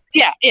 Yeah.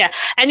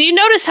 And you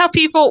notice how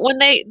people, when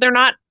they don't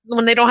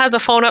have the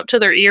phone up to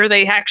their ear,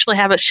 they actually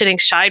have it sitting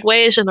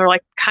sideways, and they're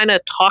like kind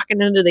of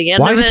talking into the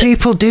end of it. Why do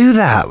people do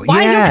that?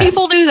 Why do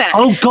people do that?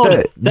 Oh,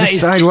 God. The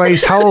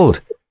sideways hold.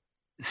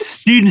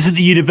 Students at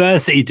the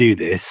university do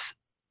this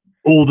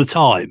all the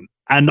time.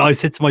 And I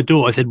said to my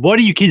daughter, I said, why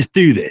do you kids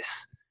do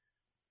this?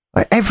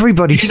 Like,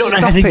 everybody you don't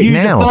stop know how to it use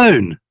now. A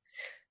phone.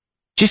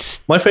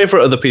 My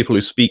favorite are the people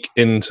who speak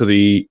into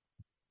the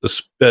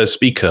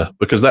speaker,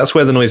 because that's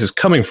where the noise is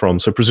coming from.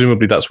 So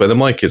presumably that's where the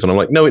mic is. And I'm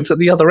like, no, it's at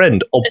the other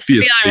end.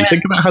 Obviously,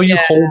 think about how you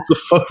hold the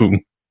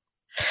phone.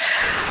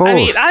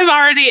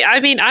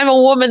 I'm a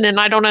woman, and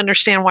I don't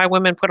understand why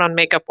women put on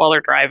makeup while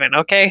they're driving.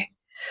 Okay,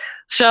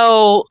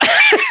 so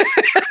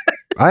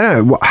I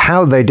don't know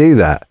how they do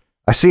that.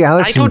 I see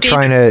Alison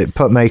trying to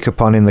put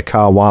makeup on in the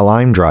car while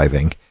I'm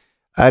driving,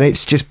 and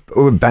it's just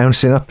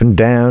bouncing up and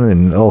down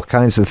and all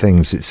kinds of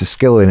things. It's a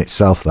skill in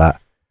itself, that.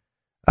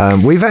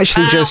 We've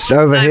actually just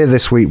over here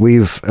this week,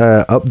 we've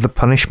upped the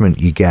punishment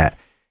you get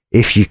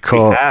if you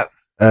caught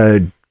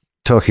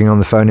talking on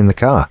the phone in the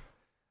car.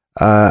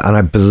 And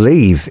I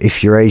believe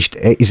if you're aged,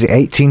 is it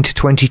 18 to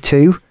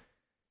 22?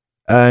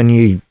 And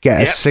you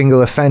get a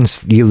single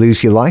offense, you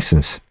lose your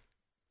license.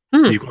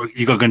 You've got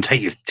to go and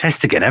take your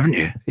test again, haven't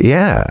you?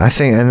 Yeah, I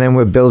think, and then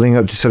we're building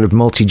up to sort of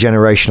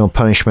multi-generational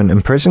punishment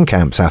and prison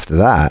camps after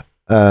that.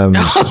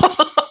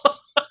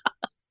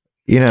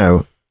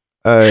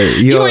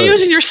 You were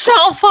using your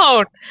cell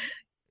phone.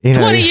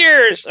 20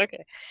 years.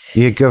 Okay.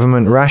 Your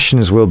government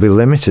rations will be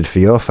limited for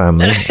your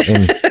family.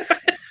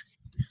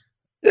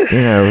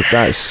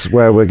 That's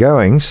where we're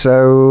going.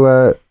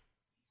 So,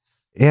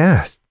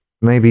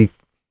 maybe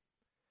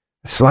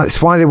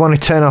that's why they want to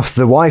turn off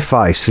the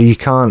Wi-Fi, so you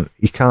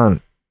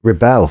can't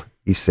rebel,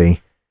 you see,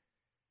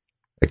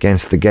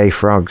 against the gay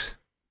frogs.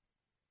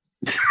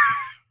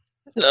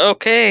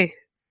 Okay.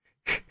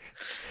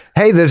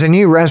 Hey, there's a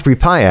new Raspberry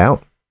Pi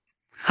out.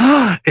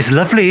 It's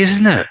lovely,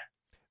 isn't it?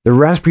 The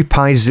Raspberry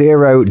Pi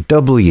Zero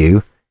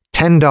W,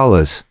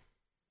 $10.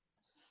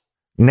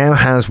 Now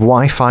has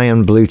Wi-Fi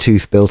and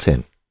Bluetooth built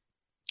in.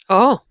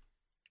 Oh,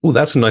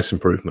 that's a nice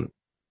improvement.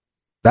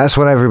 That's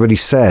what everybody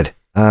said.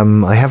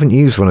 I haven't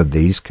used one of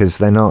these because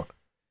they're not.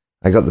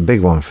 I got the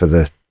big one for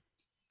the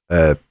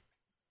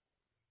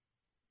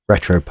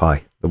Retro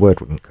Pi. The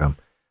word wouldn't come.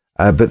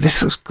 But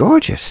this looks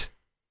gorgeous.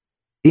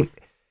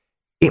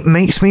 It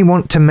makes me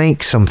want to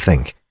make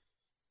something.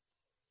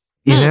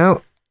 You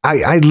know,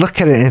 I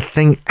look at it and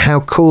think how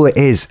cool it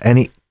is, and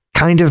it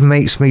kind of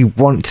makes me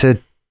want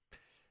to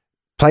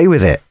play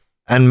with it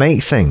and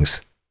make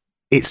things.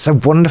 It's a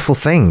wonderful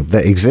thing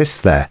that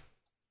exists there.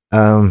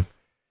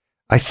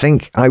 I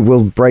think I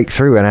will break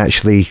through and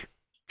actually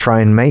try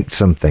and make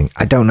something.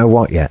 I don't know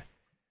what yet.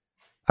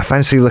 I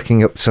fancy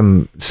looking up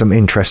some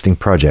interesting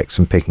projects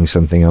and picking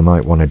something I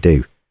might want to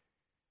do,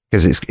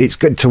 because it's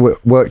good to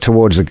work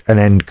towards an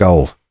end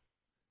goal.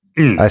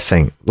 I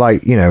think,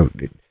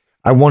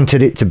 I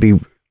wanted it to be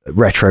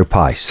Retro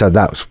Pi, so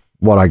that's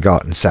what I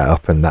got and set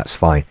up, and that's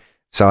fine.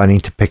 So I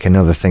need to pick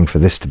another thing for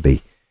this to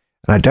be.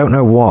 and I don't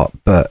know what,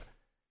 but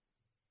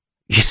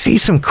you see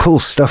some cool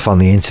stuff on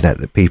the internet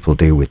that people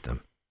do with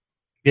them.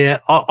 Yeah,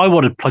 I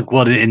want to plug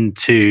one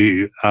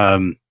into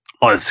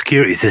like a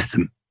security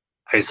system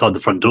outside the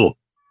front door.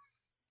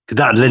 Because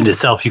that would lend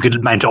itself, you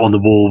could mount it on the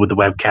wall with the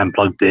webcam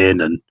plugged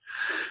in, and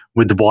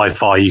with the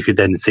Wi-Fi, you could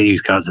then see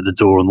who's coming to the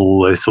door and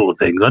all those sort of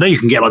things. I know you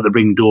can get like the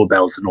Ring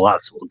doorbells and all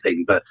that sort of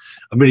thing, but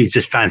I really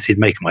just fancied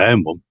making my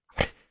own one.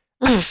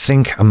 I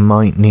think I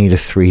might need a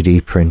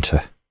 3D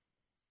printer.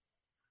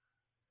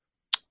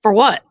 For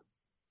what?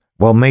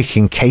 Well,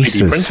 making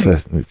cases for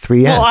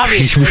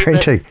 3D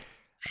printing.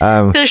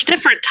 There's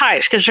different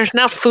types, because there's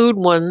now food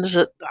ones.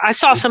 I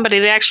saw somebody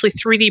that actually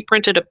 3D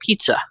printed a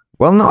pizza.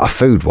 Well, not a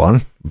food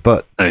one,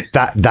 but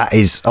that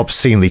is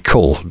obscenely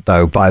cool,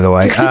 though, by the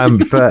way.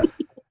 But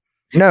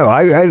no,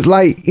 I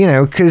like,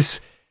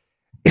 because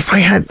if I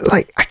had,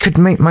 I could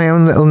make my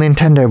own little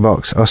Nintendo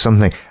box or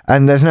something.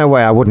 And there's no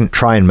way I wouldn't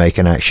try and make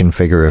an action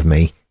figure of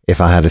me if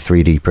I had a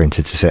 3D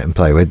printer to sit and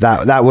play with.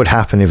 That would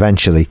happen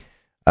eventually.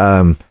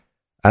 And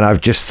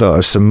I've just thought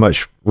of some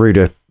much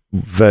ruder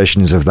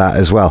versions of that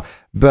as well.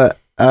 But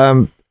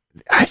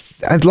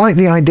I'd like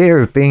the idea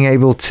of being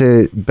able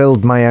to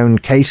build my own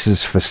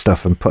cases for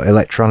stuff and put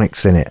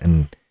electronics in it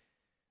and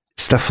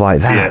stuff like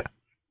that.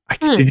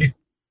 Yeah.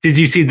 Did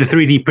you see the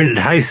 3D printed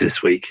house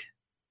this week?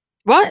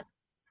 What?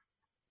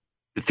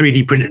 The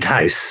 3D printed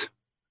house.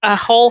 A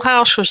whole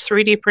house was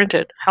 3D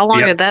printed. How long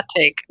did that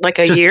take? Like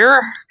a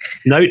year?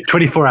 No,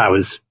 24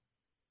 hours.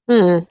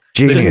 Genius.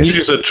 They didn't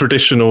use a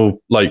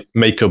traditional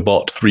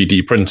MakerBot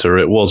 3D printer.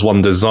 It was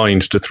one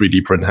designed to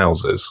 3D print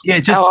houses. Yeah,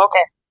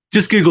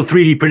 just Google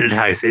 3D printed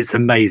house. It's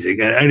amazing.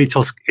 It only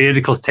costs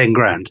 10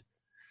 grand.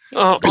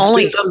 It's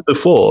been done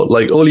before.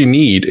 All you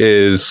need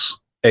is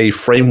a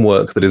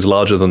framework that is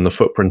larger than the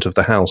footprint of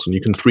the house, and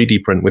you can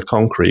 3D print with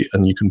concrete,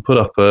 and you can put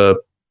up a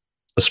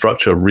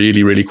structure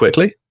really, really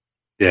quickly.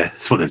 Yeah,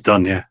 that's what they've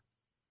done, yeah.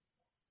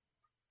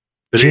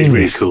 But it is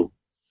really cool.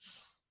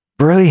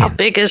 Brilliant. How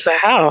big is the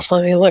house?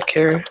 Let me look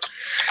here.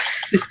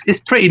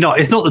 It's pretty nice.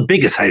 It's not the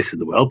biggest house in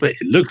the world, but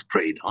it looks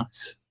pretty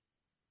nice.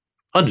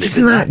 I'd live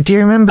in that. Do you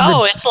remember?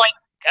 It's like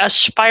a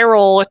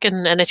spiral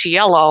looking, and it's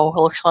yellow.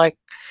 It looks like.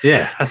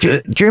 Yeah, that's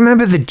it. Do you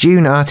remember the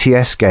Dune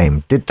RTS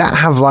game? Did that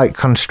have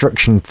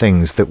construction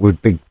things that were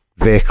big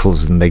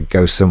vehicles and they'd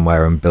go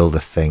somewhere and build a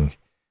thing?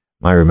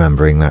 Am I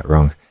remembering that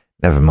wrong?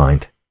 Never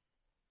mind.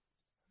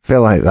 I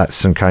feel like that's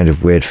some kind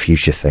of weird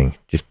future thing.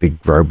 Just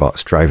big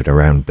robots driving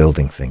around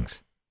building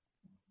things.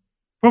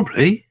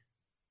 Probably.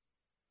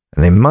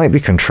 And they might be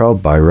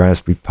controlled by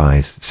Raspberry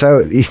Pis.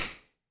 So,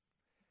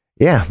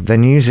 yeah, the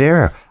new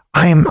Zero.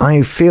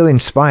 I feel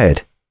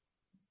inspired.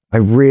 I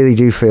really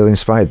do feel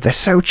inspired. They're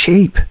so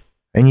cheap,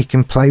 and you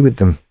can play with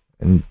them.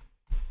 And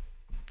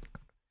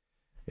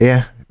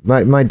yeah,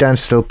 my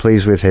dad's still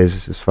pleased with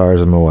his, as far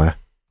as I'm aware.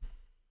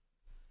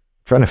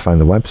 I'm trying to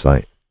find the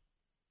website.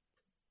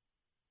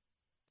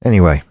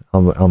 Anyway,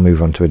 I'll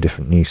move on to a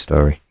different news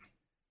story.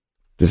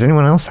 Does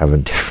anyone else have a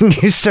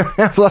different news story?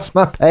 I've lost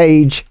my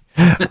page.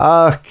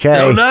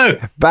 Okay. Oh no!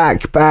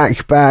 Back.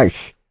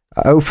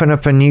 Open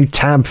up a new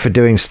tab for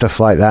doing stuff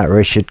like that,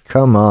 Richard.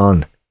 Come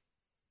on.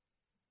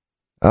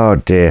 Oh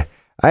dear.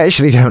 I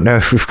actually don't know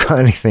if we've got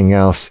anything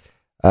else.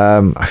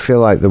 I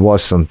feel like there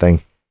was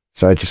something,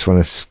 so I just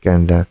want to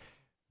scan down.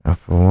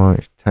 Apple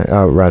Watch.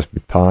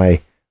 Raspberry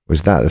Pi.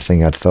 Was that the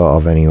thing I'd thought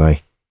of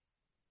anyway?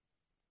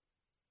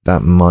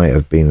 That might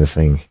have been the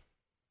thing.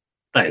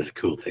 That is a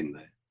cool thing, though.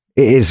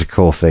 It is a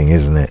cool thing,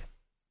 isn't it?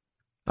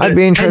 I'd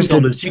be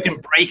interested. $10, you can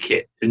break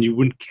it, and you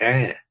wouldn't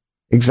care.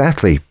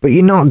 Exactly, but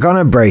you're not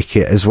gonna break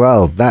it as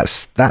well.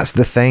 That's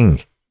the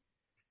thing.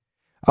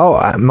 Oh,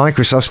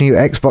 Microsoft's new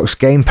Xbox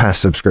Game Pass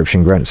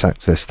subscription grants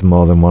access to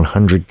more than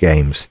 100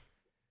 games.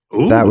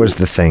 Ooh. That was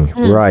the thing,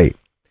 right?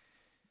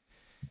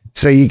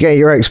 So you get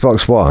your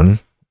Xbox One,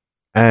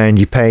 and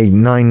you pay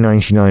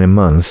 $9.99 a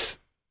month,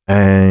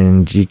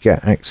 and you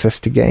get access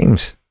to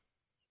games.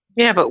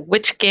 Yeah, but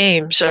which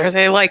games? Are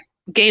they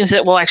games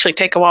that will actually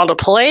take a while to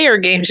play, or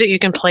games that you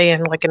can play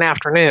in an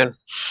afternoon?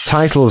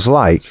 Titles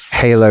like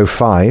Halo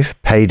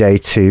 5, Payday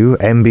 2,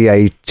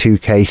 NBA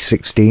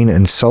 2K16,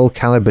 and Soul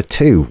Calibur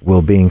 2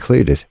 will be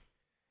included.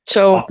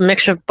 So,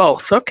 mix of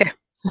both. Okay.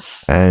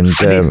 And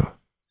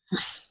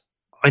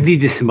I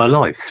need this in my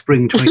life.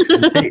 Spring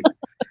 2017.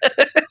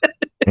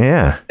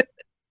 Yeah.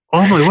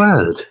 Oh my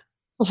word.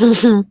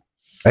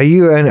 Are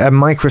you a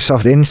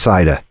Microsoft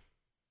insider?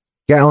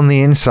 Get on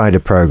the insider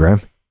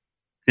program.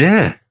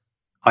 Yeah.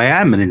 I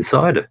am an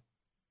insider.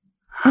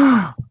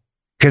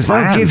 Because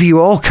they'll give you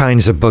all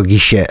kinds of buggy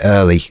shit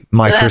early,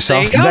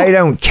 Microsoft. They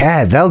don't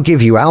care. They'll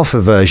give you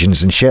alpha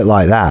versions and shit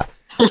like that.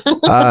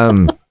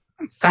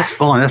 That's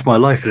fine. That's my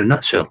life in a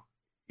nutshell.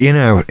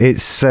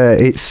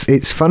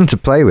 It's fun to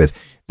play with.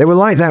 They were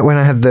like that when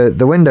I had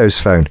the Windows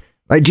phone.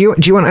 Do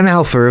you want an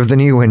alpha of the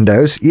new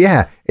Windows?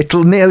 Yeah,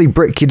 it'll nearly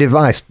brick your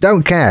device.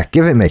 Don't care.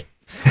 Give it me.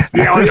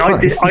 Yeah,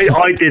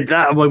 I did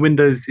that on my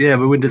Windows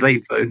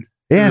 8 phone.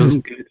 Yeah, it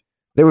wasn't good.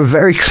 They were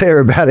very clear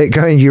about it,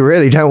 going, you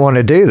really don't want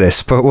to do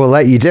this, but we'll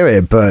let you do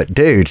it. But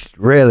dude,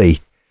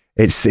 really,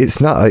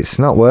 it's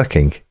not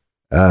working.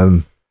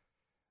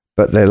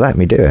 But they let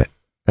me do it,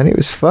 and it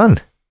was fun.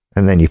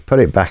 And then you put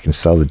it back and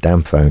sell the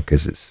damn phone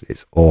because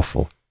it's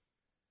awful.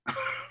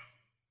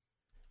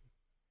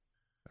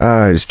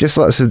 It's just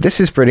lots of, this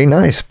is pretty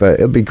nice, but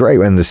it'll be great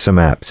when there's some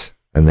apps,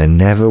 and there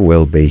never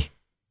will be.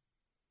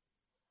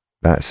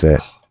 That's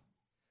it.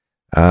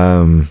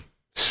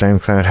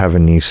 SoundCloud have a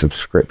new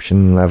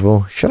subscription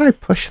level. Should I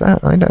push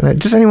that? I don't know.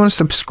 Does anyone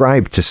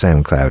subscribe to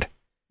SoundCloud?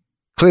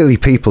 Clearly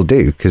people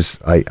do, because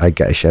I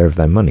get a share of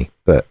their money,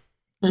 but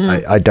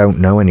I don't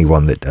know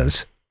anyone that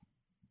does.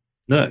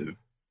 No.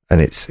 And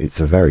it's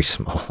a very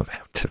small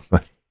amount of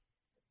money.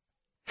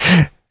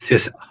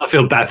 Just, I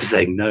feel bad for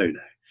saying no.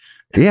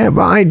 Yeah,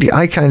 but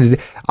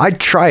I'd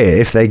try it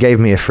if they gave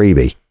me a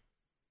freebie.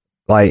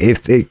 Like,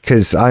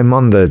 because I'm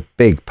on the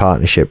big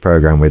partnership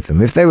program with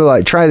them. If they were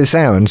like, try this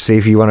out and see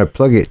if you want to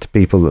plug it to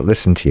people that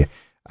listen to you,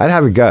 I'd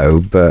have a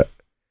go, but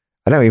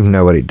I don't even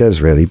know what it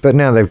does really. But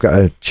now they've got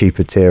a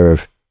cheaper tier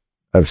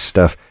of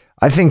stuff.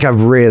 I think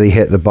I've really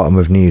hit the bottom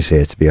of news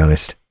here, to be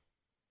honest.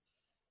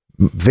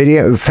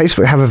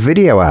 Facebook have a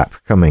video app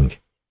coming.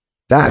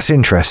 That's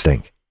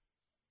interesting.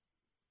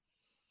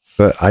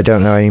 But I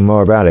don't know any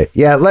more about it.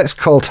 Yeah, let's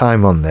call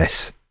time on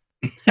this.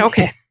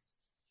 Okay.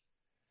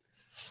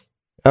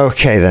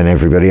 Okay then,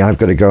 everybody. I've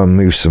got to go and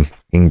move some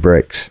fucking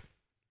bricks.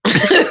 While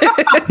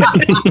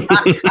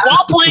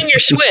playing your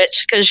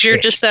Switch, because you're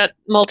just that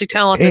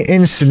multi-talented.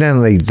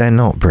 Incidentally, they're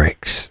not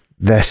bricks.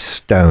 They're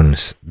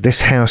stones.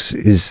 This house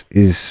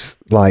is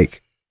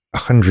like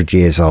 100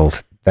 years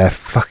old. They're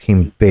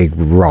fucking big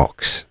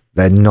rocks.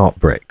 They're not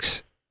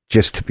bricks.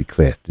 Just to be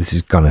clear, this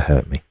is going to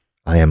hurt me.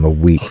 I am a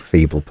weak,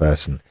 feeble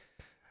person.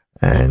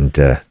 And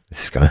this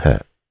is going to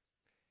hurt.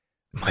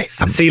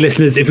 See,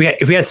 listeners, if we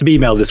had some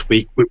emails this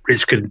week,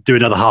 Rich could do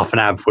another half an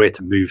hour before we had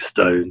to move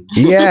stones.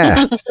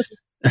 Yeah.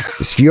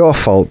 It's your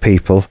fault,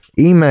 people.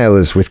 Email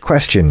us with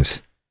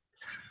questions.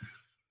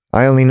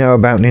 I only know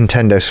about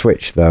Nintendo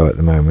Switch, though, at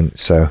the moment,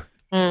 so...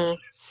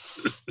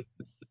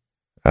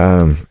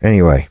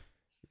 Anyway,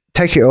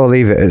 take it or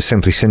leave it at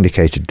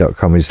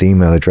simplysyndicated.com is the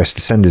email address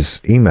to send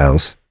us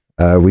emails.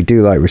 We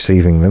do like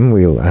receiving them.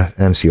 We'll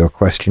answer your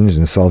questions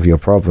and solve your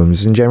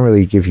problems and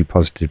generally give you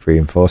positive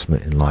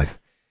reinforcement in life.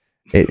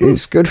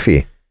 It's good for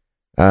you.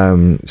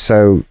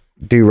 So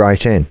do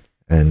write in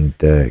and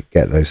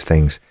get those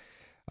things.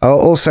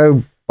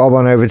 Also, bob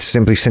on over to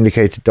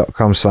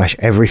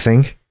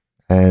simplysyndicated.com/everything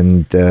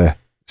and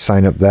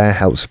sign up there.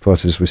 Help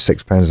support us with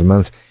 £6 a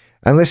month.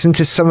 And listen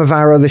to some of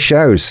our other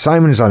shows.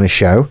 Simon's on a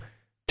show.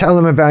 Tell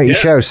them about your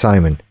show,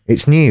 Simon.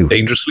 It's new.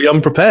 Dangerously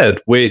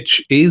Unprepared,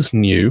 which is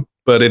new,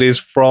 but it is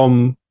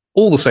from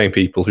all the same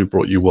people who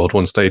brought you World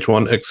 1 Stage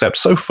 1, except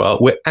so far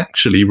we're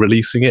actually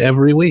releasing it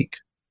every week.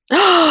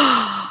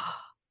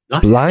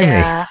 Blimey.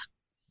 Yeah.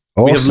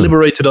 Awesome. We have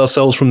liberated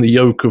ourselves from the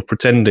yoke of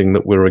pretending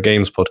that we're a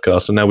games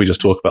podcast, and now we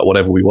just talk about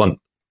whatever we want.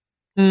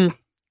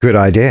 Good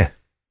idea.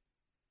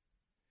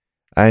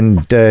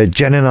 And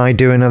Jen and I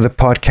do another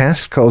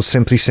podcast called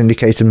Simply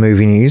Syndicated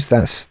Movie News.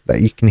 That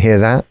you can hear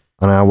that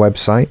on our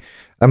website.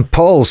 And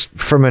Paul's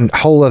from a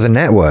whole other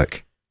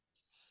network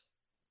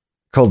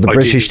called the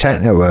British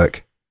Tech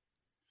Network.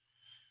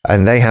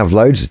 And they have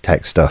loads of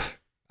tech stuff,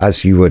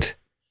 as you would.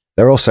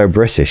 They're also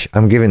British.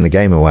 I'm giving the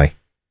game away.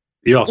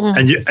 Yeah,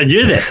 and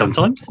you're there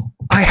sometimes.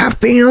 I have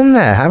been on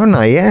there, haven't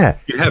I? Yeah.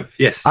 You have,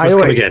 yes. Let's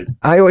come again.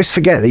 I always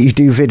forget that you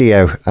do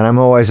video, and I'm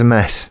always a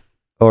mess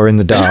or in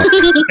the dark.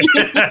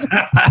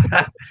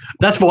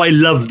 That's why I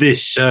love this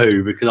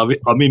show, because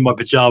I'm in my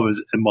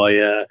pajamas and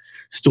my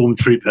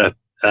Stormtrooper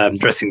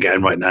dressing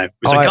gown right now,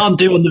 which I can't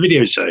do on the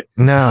video show.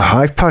 No,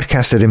 I've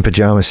podcasted in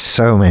pajamas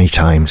so many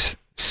times.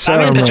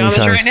 I'm in pajamas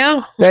right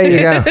now. There you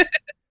go.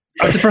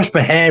 I have to brush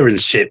my hair and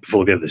shit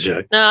before the other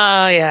show.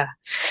 Oh, yeah.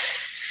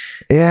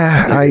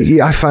 Yeah,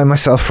 I find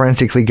myself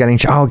frantically getting,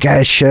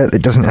 get a shirt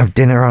that doesn't have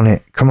dinner on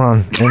it. Come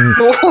on. And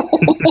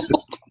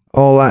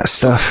all that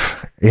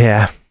stuff.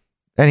 Yeah.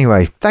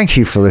 Anyway, thank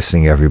you for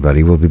listening,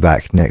 everybody. We'll be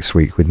back next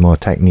week with more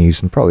tech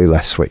news and probably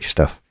less Switch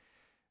stuff.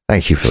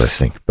 Thank you for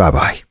listening.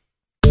 Bye-bye.